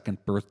 52nd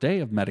birthday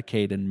of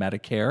Medicaid and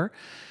Medicare.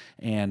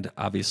 And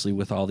obviously,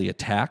 with all the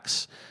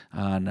attacks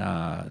on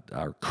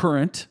our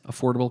current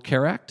Affordable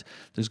Care Act,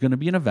 there's going to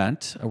be an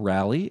event, a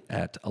rally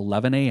at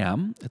 11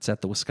 a.m. It's at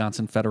the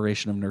Wisconsin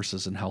Federation of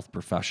Nurses and Health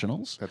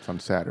Professionals. That's on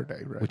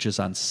Saturday, right? Which is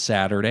on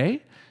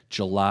Saturday,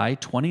 July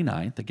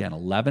 29th. Again,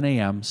 11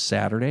 a.m.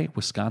 Saturday,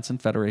 Wisconsin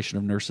Federation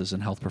of Nurses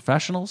and Health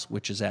Professionals,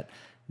 which is at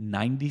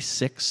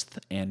 96th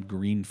and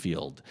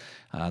Greenfield.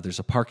 There's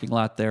a parking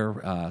lot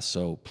there,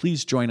 so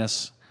please join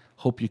us.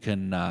 Hope you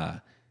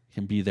can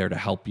be there to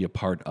help be a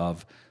part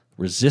of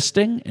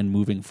resisting and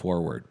moving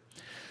forward.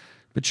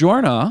 But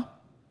Jorna,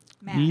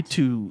 Matt. need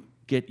to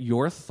get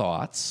your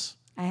thoughts.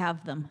 I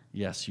have them.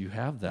 Yes, you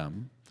have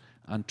them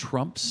on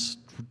Trump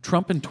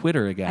and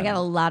Twitter again. I got a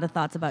lot of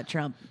thoughts about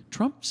Trump.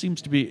 Trump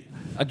seems to be,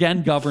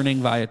 again,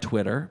 governing via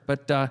Twitter,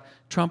 but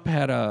Trump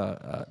had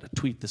a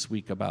tweet this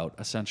week about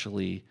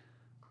essentially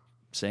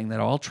saying that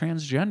all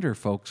transgender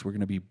folks were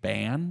going to be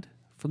banned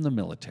from the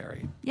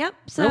military. Yep.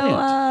 So,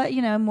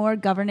 Brilliant. more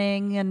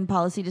governing and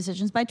policy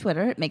decisions by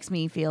Twitter. It makes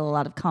me feel a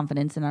lot of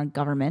confidence in our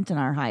government and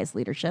our highest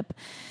leadership.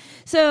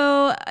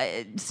 So,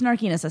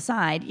 snarkiness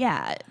aside,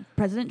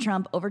 President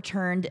Trump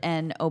overturned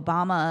an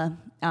Obama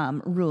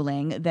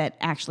ruling that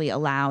actually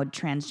allowed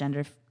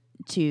transgender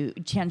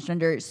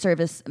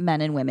service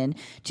men and women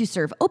to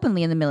serve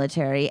openly in the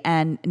military,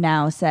 and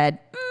now said,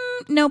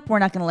 nope, we're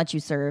not going to let you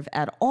serve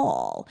at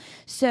all.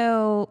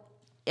 So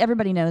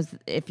everybody knows,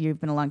 if you've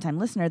been a long-time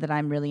listener, that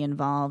I'm really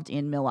involved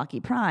in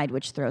Milwaukee Pride,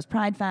 which throws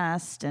Pride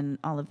Fest and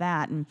all of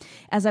that. And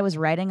as I was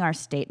writing our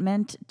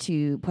statement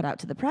to put out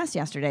to the press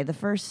yesterday, the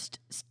first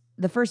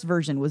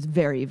version was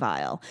very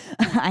vile,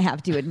 I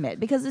have to admit,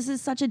 because this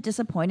is such a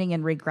disappointing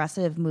and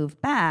regressive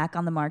move back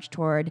on the march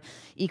toward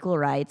equal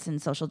rights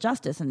and social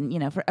justice.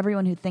 And, for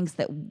everyone who thinks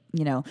that,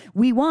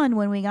 we won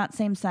when we got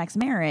same-sex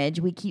marriage,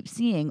 we keep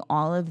seeing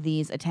all of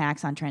these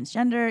attacks on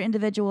transgender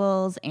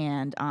individuals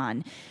and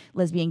on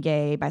lesbian,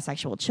 gay,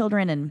 bisexual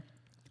children, and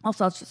all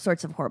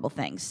sorts of horrible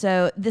things.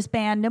 So this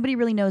ban, nobody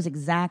really knows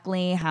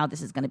exactly how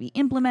this is going to be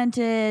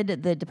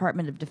implemented. The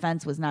Department of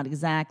Defense was not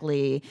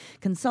exactly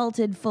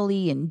consulted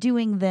fully in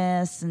doing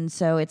this. And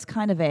so it's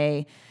kind of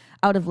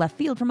out of left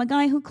field from a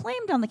guy who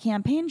claimed on the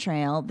campaign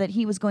trail that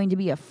he was going to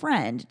be a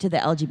friend to the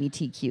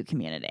LGBTQ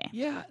community.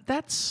 Yeah,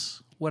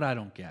 that's what I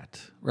don't get,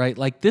 right?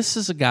 Like, this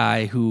is a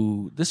guy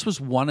this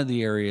was one of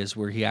the areas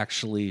where he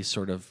actually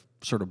sort of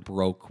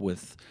broke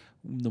with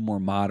the more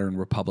modern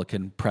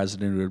Republican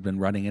president who had been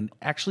running, and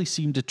actually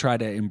seemed to try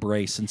to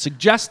embrace and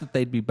suggest that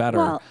they'd be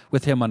better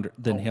with him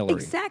than Hillary.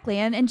 Exactly.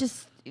 And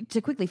just to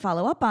quickly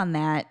follow up on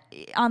that,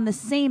 on the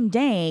same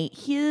day,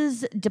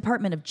 his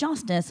Department of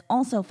Justice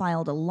also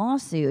filed a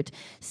lawsuit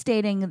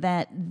stating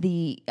that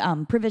the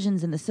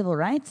provisions in the civil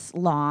rights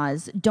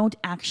laws don't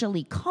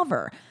actually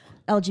cover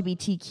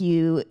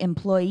LGBTQ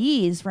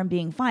employees from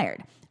being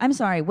fired. I'm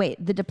sorry,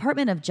 wait, the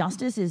Department of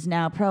Justice is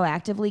now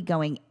proactively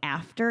going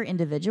after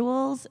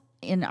individuals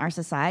in our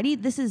society?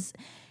 This is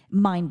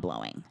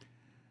mind-blowing.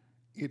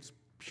 It's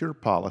pure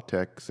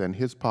politics, and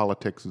his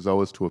politics is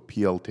always to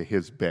appeal to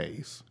his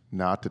base,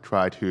 not to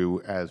try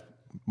to, as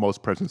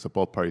most presidents of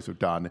both parties have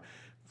done,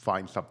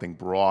 find something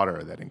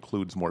broader that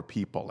includes more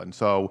people. And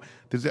so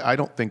I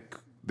don't think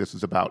this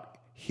is about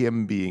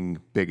him being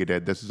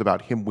bigoted. This is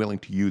about him willing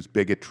to use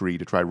bigotry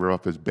to try to rip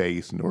off his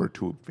base in order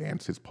to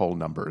advance his poll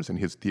numbers and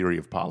his theory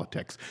of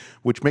politics,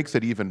 which makes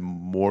it even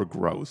more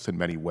gross in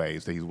many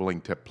ways, that he's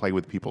willing to play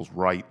with people's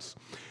rights.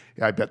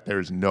 I bet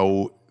there's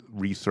no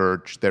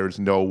research, there's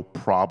no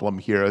problem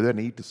here. Is there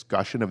any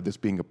discussion of this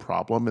being a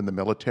problem in the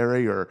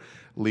military? Or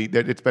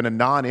it's been a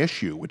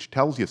non-issue, which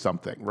tells you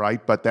something,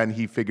 right? But then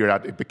he figured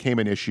out it became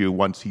an issue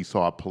once he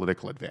saw a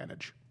political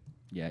advantage.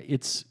 Yeah,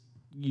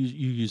 you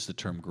use the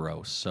term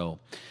gross. So,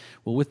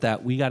 well, with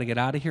that, we got to get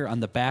out of here.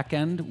 On the back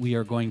end, we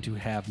are going to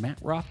have Matt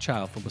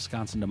Rothschild from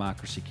Wisconsin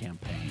Democracy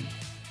Campaign.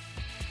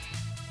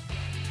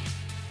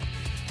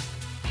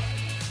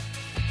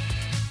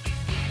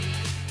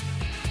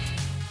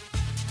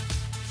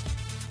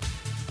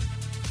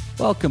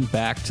 Welcome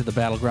back to the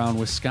Battleground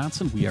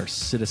Wisconsin. We are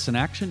Citizen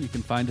Action. You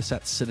can find us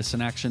at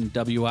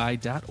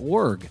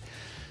citizenactionwi.org.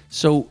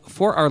 So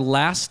for our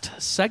last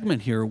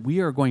segment here, we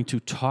are going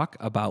to talk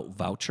about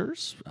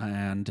vouchers.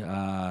 And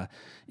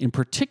in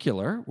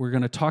particular, we're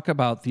going to talk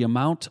about the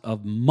amount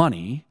of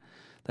money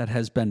that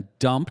has been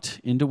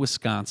dumped into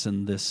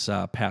Wisconsin this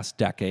past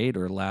decade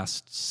or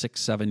last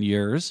 6-7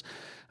 years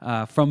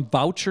from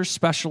voucher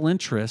special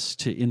interests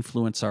to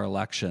influence our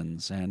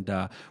elections. And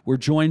we're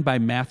joined by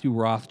Matthew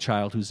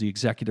Rothschild, who's the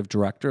executive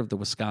director of the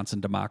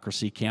Wisconsin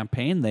Democracy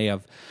Campaign. They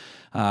have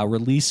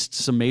released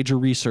some major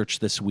research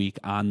this week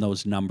on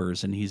those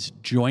numbers, and he's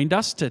joined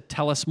us to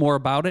tell us more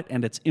about it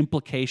and its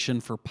implication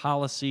for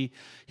policy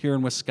here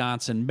in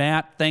Wisconsin.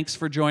 Matt, thanks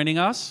for joining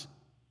us.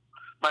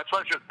 My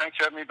pleasure. Thanks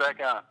for having me back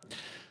on.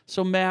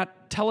 So,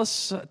 Matt, tell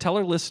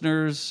our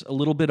listeners a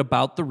little bit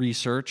about the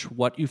research,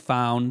 what you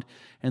found,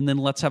 and then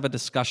let's have a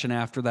discussion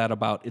after that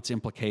about its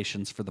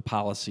implications for the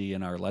policy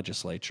in our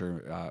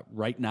legislature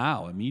right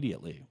now,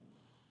 immediately.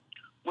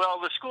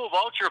 Well, the school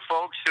voucher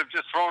folks have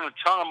just thrown a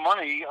ton of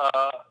money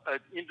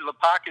into the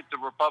pockets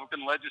of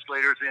Republican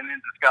legislators and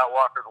into Scott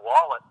Walker's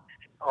wallet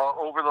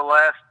over the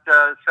last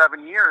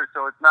 7 years.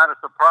 So it's not a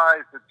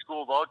surprise that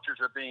school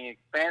vouchers are being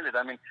expanded.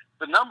 I mean,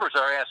 the numbers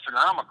are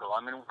astronomical. I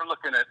mean, we're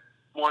looking at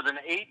more than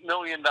 $8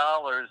 million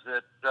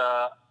that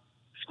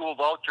school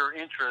voucher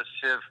interests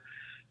have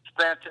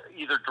spent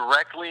either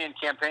directly in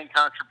campaign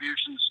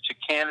contributions to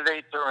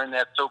candidates or in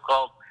that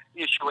so-called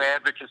issue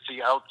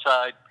advocacy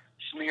outside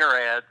smear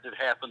ads that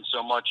happen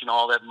so much and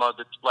all that mud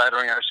that's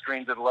splattering our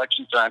screens at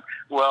election time.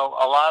 Well,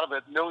 a lot of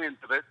it, millions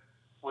of it,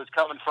 was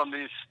coming from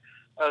these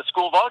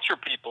school voucher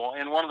people.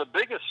 And one of the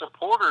biggest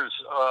supporters,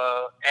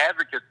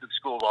 advocates of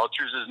school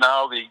vouchers is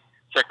now the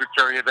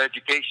Secretary of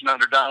Education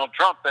under Donald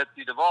Trump,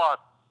 Betsy DeVos.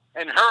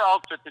 And her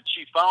outfit that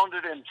she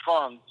founded and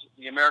funds,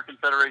 the American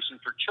Federation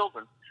for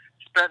Children,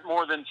 spent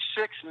more than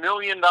 $6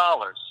 million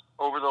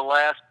over the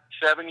last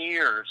 7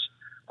 years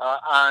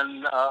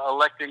on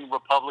electing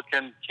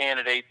Republican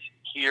candidates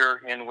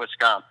here in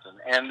Wisconsin.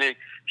 And the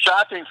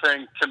shocking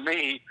thing to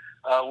me,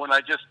 when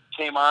I just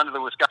came onto the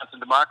Wisconsin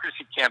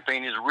Democracy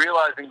Campaign, is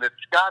realizing that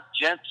Scott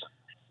Jensen,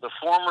 the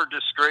former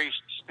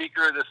disgraced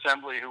Speaker of the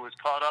Assembly who was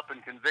caught up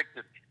and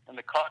convicted in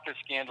the caucus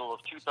scandal of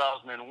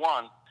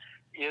 2001,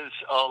 is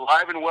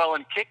alive and well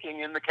and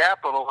kicking in the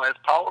Capitol, as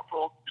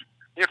powerful,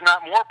 if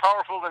not more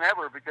powerful than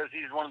ever, because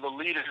he's one of the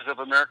leaders of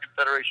American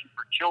Federation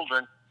for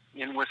Children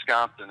in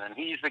Wisconsin. And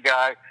he's the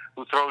guy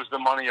who throws the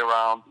money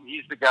around.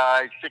 He's the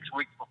guy 6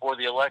 weeks before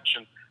the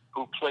election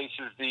who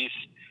places these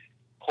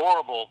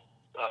horrible,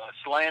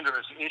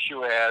 slanderous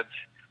issue ads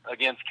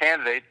against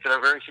candidates that are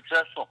very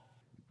successful.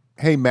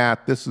 Hey,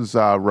 Matt, this is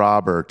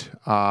Robert.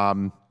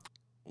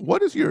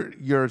 What is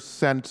your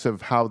sense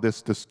of how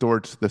this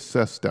distorts the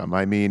system?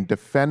 I mean,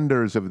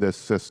 defenders of this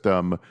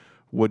system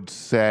would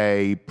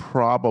say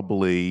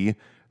probably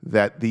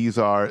that these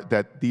are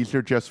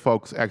just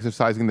folks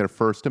exercising their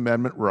First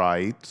Amendment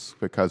rights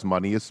because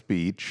money is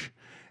speech,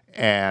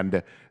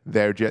 and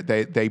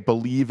they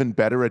believe in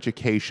better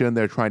education.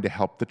 They're trying to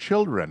help the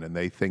children, and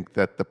they think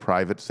that the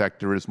private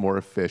sector is more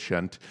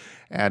efficient,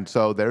 and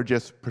so they're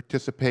just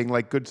participating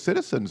like good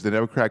citizens in the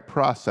democratic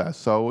process.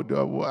 So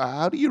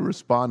how do you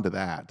respond to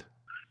that?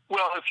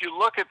 Well, if you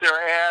look at their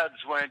ads,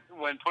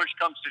 when push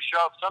comes to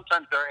shove,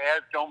 sometimes their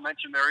ads don't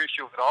mention their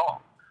issue at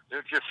all.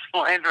 They're just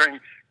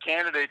slandering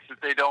candidates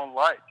that they don't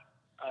like.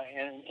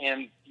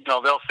 And you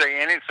know, they'll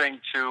say anything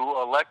to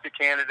elect a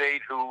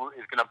candidate who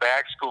is going to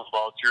back school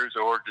vouchers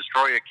or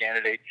destroy a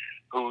candidate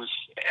who's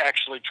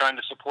actually trying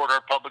to support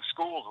our public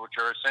schools, which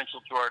are essential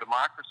to our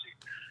democracy.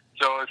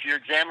 So if you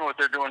examine what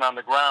they're doing on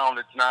the ground,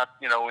 it's not,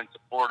 in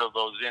support of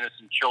those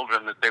innocent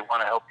children that they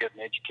want to help get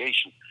an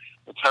education.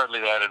 It's hardly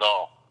that at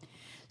all.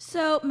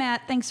 So,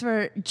 Matt, thanks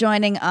for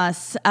joining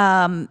us.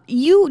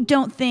 You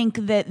don't think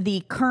that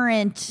the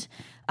current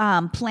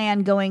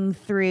plan going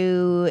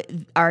through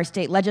our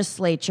state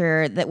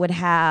legislature that would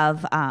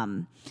have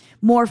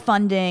more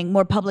funding,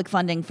 more public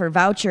funding for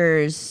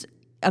vouchers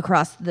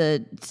across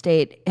the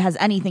state has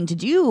anything to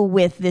do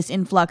with this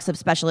influx of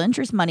special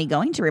interest money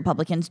going to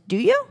Republicans, do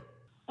you?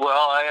 Well,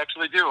 I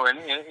actually do, and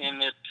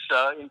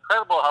it's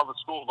incredible how the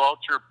school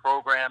voucher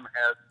program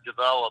has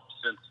developed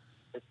since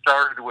it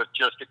started with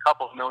just a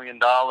couple $1 million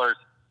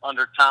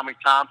under Tommy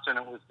Thompson.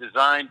 It was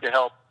designed to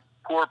help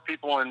poor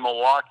people in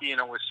Milwaukee, and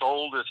it was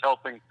sold as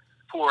helping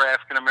poor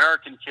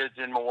African-American kids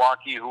in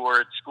Milwaukee who were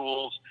at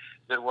schools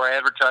that were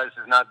advertised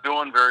as not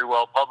doing very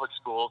well, public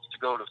schools, to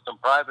go to some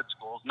private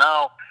schools.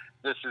 Now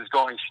this is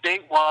going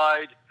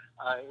statewide.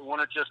 It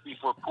wouldn't just be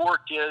for poor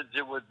kids.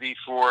 It would be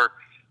for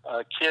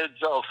kids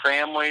of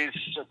families,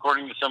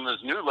 according to some of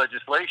this new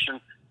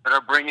legislation, that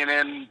are bringing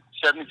in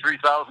 $73,000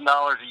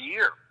 a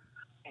year.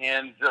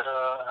 And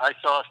I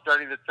saw a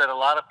study that said a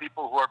lot of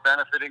people who are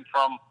benefiting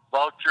from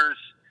vouchers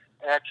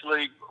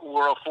actually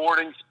were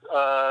affording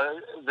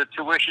the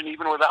tuition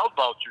even without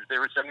vouchers. They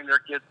were sending their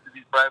kids to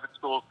these private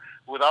schools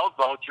without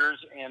vouchers.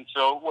 And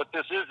so what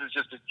this is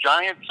just a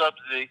giant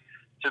subsidy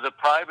to the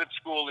private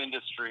school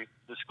industry,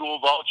 the school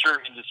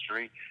voucher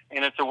industry,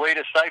 and it's a way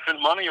to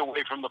siphon money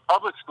away from the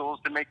public schools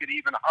to make it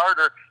even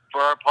harder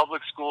for our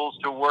public schools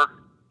to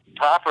work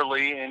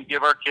properly and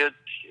give our kids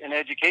an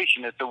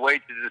education. It's a way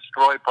to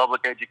destroy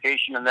public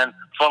education and then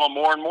funnel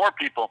more and more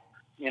people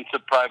into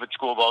private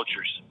school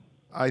vouchers.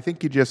 I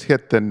think you just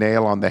hit the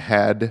nail on the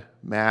head,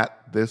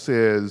 Matt. This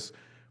is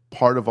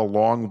part of a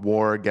long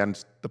war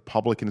against the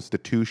public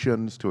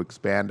institutions to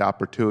expand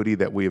opportunity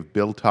that we have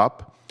built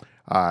up,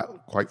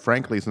 quite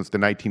frankly, since the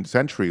 19th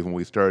century when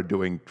we started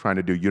trying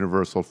to do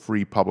universal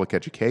free public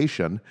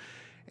education.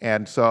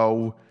 And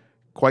so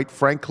quite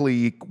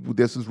frankly,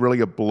 this is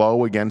really a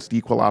blow against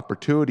equal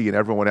opportunity and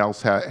everyone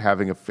else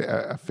having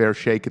a fair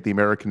shake at the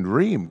American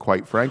dream,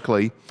 quite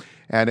frankly.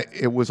 And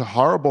it was a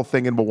horrible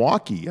thing in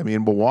Milwaukee. I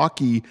mean,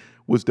 Milwaukee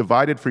was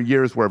divided for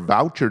years where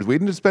vouchers, we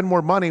didn't spend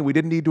more money, we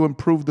didn't need to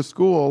improve the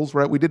schools,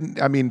 right? We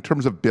didn't, I mean, in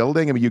terms of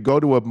building, I mean, you go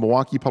to a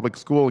Milwaukee public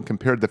school and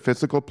compare the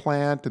physical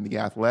plant and the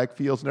athletic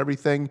fields and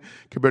everything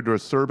compared to a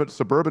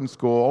suburban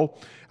school,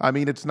 I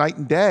mean, it's night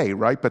and day,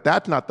 right? But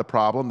that's not the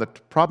problem. The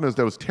problem is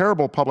those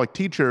terrible public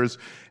teachers,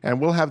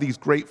 and we'll have these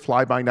great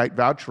fly-by-night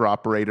voucher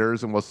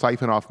operators, and we'll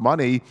siphon off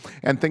money,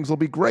 and things will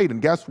be great. And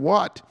guess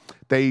what?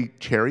 They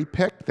cherry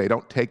pick. They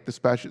don't take the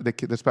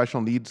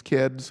special needs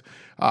kids,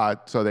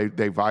 so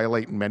they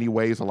violate in many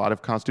ways a lot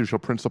of constitutional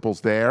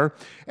principles there,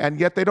 and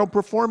yet they don't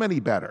perform any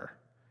better.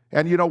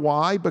 And you know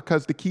why?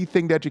 Because the key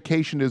thing to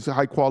education is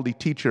high-quality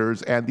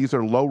teachers, and these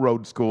are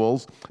low-road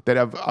schools that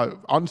have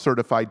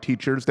uncertified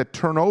teachers that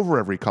turn over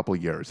every couple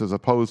of years, as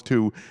opposed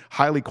to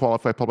highly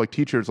qualified public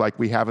teachers like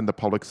we have in the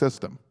public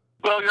system.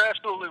 Well, you're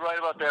absolutely right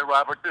about that,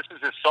 Robert. This is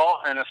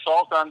an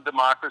assault on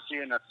democracy,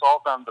 an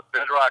assault on the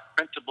bedrock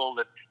principle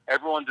that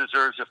everyone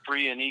deserves a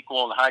free and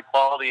equal and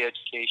high-quality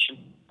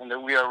education, and that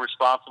we are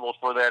responsible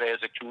for that as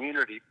a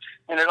community.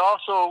 And it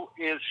also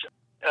is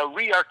a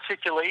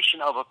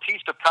re-articulation of a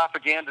piece of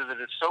propaganda that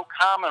is so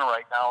common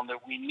right now and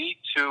that we need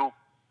to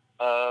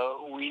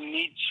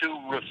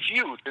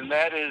refute, and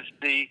that is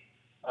the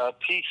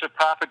piece of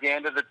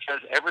propaganda that says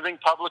everything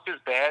public is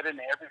bad and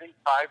everything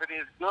private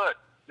is good.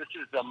 This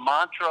is the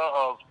mantra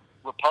of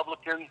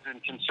Republicans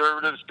and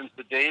conservatives since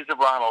the days of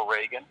Ronald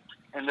Reagan,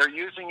 and they're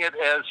using it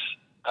as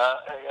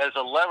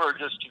a lever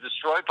just to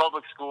destroy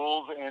public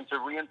schools and to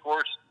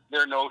reinforce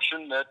their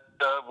notion that,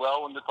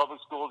 when the public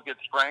schools get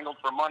strangled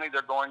for money,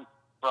 they're going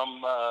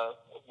from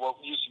what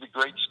used to be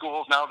great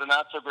schools now to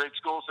not so great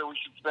schools, so we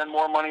should spend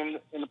more money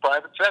in the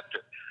private sector.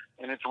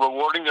 And it's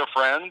rewarding their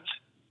friends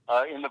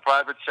in the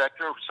private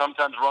sector who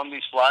sometimes run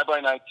these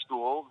fly-by-night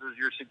schools, as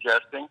you're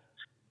suggesting.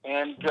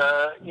 And,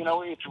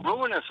 it's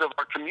ruinous of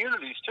our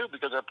communities, too,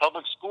 because our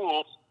public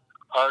schools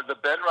are the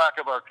bedrock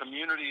of our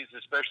communities,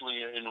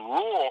 especially in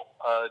rural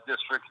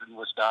districts in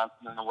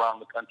Wisconsin and around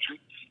the country.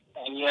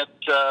 And yet,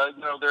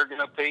 they're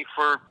going to pay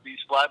for these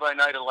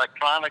fly-by-night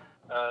electronic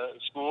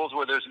schools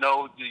where there's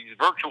these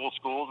virtual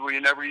schools where you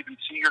never even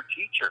see your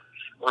teacher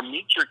or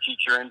meet your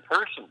teacher in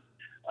person.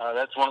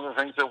 That's one of the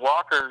things that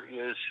Walker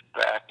is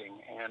backing.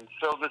 And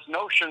so this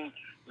notion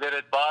that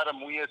at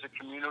bottom we as a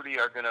community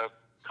are going to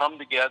come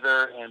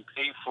together and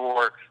pay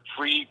for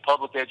free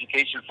public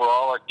education for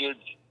all our kids,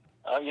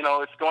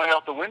 it's going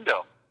out the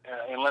window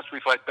unless we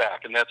fight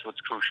back, and that's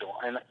what's crucial.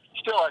 And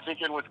still, I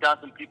think in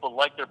Wisconsin, people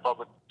like their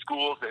public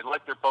schools, they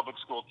like their public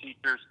school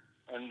teachers,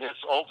 and this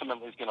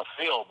ultimately is going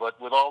to fail. But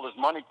with all this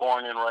money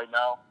pouring in right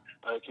now,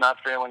 it's not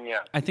failing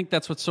yet. I think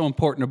that's what's so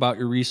important about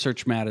your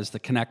research, Matt, is the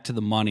connect to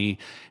the money.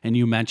 And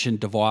you mentioned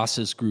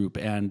DeVos's group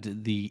and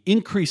the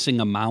increasing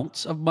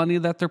amounts of money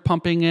that they're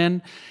pumping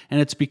in.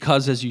 And it's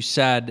because, as you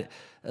said,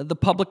 the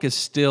public is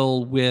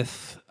still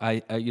with,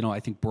 I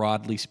think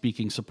broadly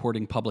speaking,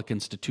 supporting public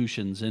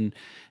institutions, and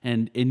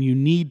you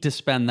need to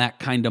spend that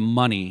kind of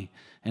money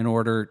in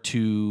order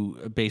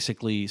to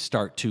basically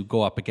start to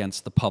go up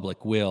against the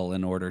public will,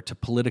 in order to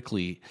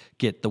politically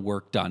get the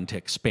work done, to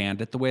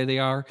expand it the way they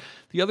are.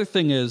 The other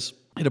thing is,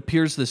 it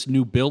appears this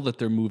new bill that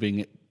they're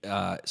moving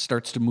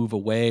starts to move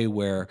away,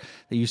 where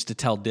they used to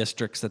tell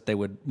districts that they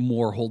would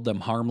more hold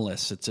them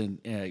harmless. It's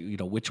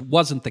which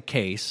wasn't the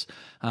case,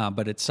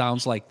 but it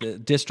sounds like the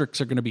districts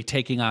are going to be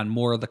taking on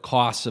more of the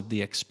costs of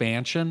the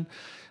expansion.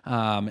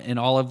 And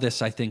all of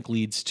this, I think,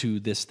 leads to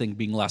this thing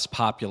being less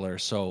popular.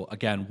 So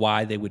again,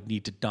 why they would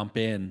need to dump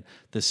in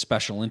this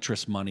special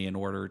interest money in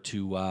order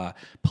to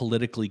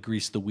politically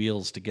grease the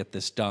wheels to get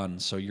this done.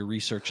 So your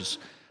research is,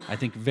 I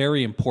think,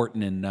 very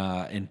important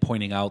in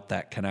pointing out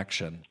that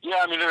connection. Yeah,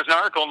 I mean, there was an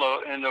article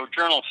in the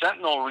Journal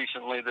Sentinel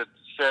recently that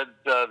said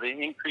the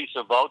increase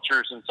of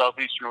vouchers in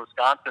southeastern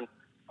Wisconsin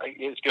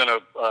is going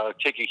to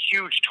take a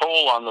huge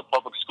toll on the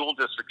public school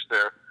districts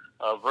there.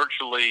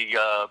 Virtually,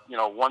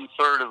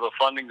 1/3 of the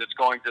funding that's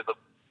going to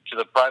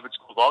the private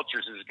school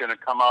vouchers is going to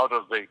come out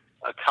of the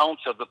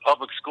accounts of the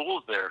public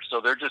schools there.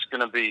 So they're just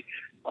going to be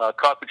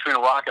caught between a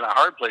rock and a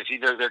hard place.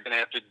 Either they're going to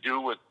have to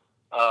do with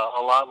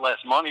a lot less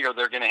money, or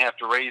they're going to have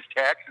to raise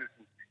taxes.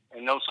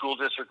 And no school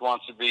district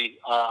wants to be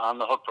on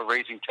the hook for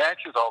raising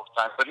taxes all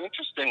the time. But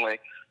interestingly,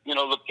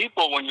 the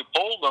people, when you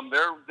poll them,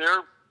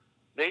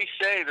 they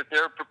say that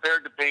they're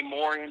prepared to pay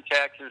more in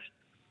taxes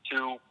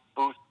to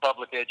boost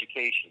public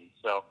education.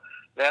 So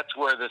that's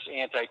where this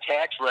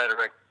anti-tax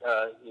rhetoric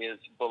is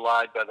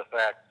belied by the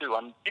fact, too.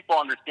 I mean, people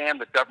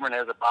understand that government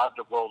has a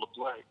positive role to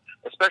play,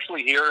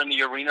 especially here in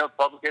the arena of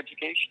public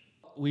education.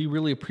 We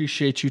really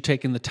appreciate you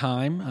taking the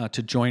time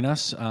to join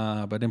us,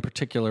 but in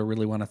particular,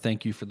 really want to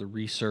thank you for the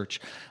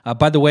research.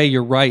 By the way,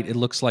 you're right. It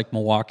looks like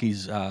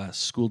Milwaukee's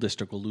school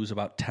district will lose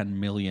about $10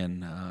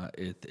 million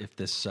if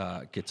this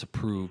gets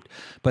approved.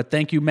 But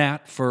thank you,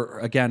 Matt,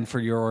 for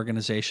your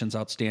organization's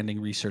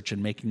outstanding research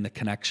and making the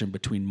connection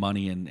between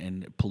money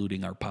and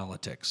polluting our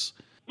politics.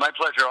 My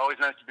pleasure. Always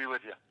nice to be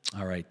with you.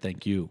 All right,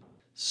 thank you.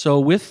 So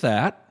with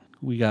that,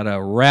 we got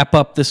to wrap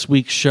up this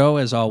week's show.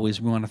 As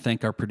always, we want to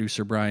thank our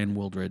producer, Brian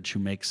Wildridge, who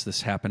makes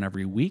this happen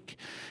every week.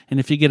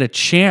 And if you get a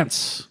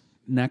chance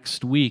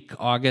next week,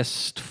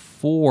 August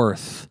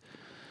 4th,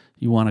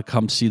 you want to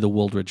come see the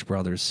Wildridge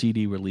Brothers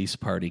CD release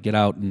party. Get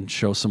out and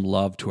show some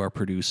love to our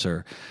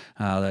producer.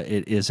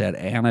 It is at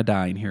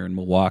Anodyne here in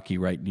Milwaukee,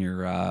 right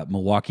near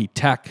Milwaukee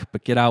Tech.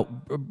 But get out.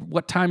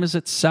 What time is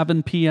it?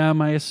 7 p.m.,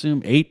 I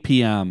assume? 8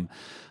 p.m.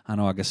 on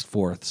August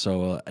 4th.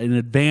 So an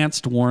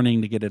advanced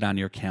warning to get it on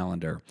your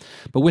calendar.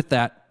 But with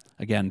that,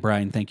 again,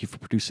 Brian, thank you for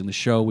producing the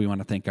show. We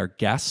want to thank our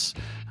guests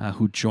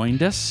who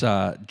joined us,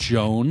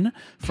 Joan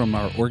from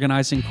our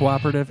organizing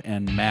cooperative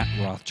and Matt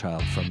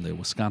Rothschild from the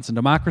Wisconsin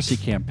Democracy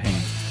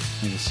Campaign.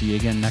 And we'll see you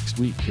again next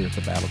week here at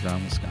the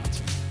Battleground,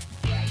 Wisconsin.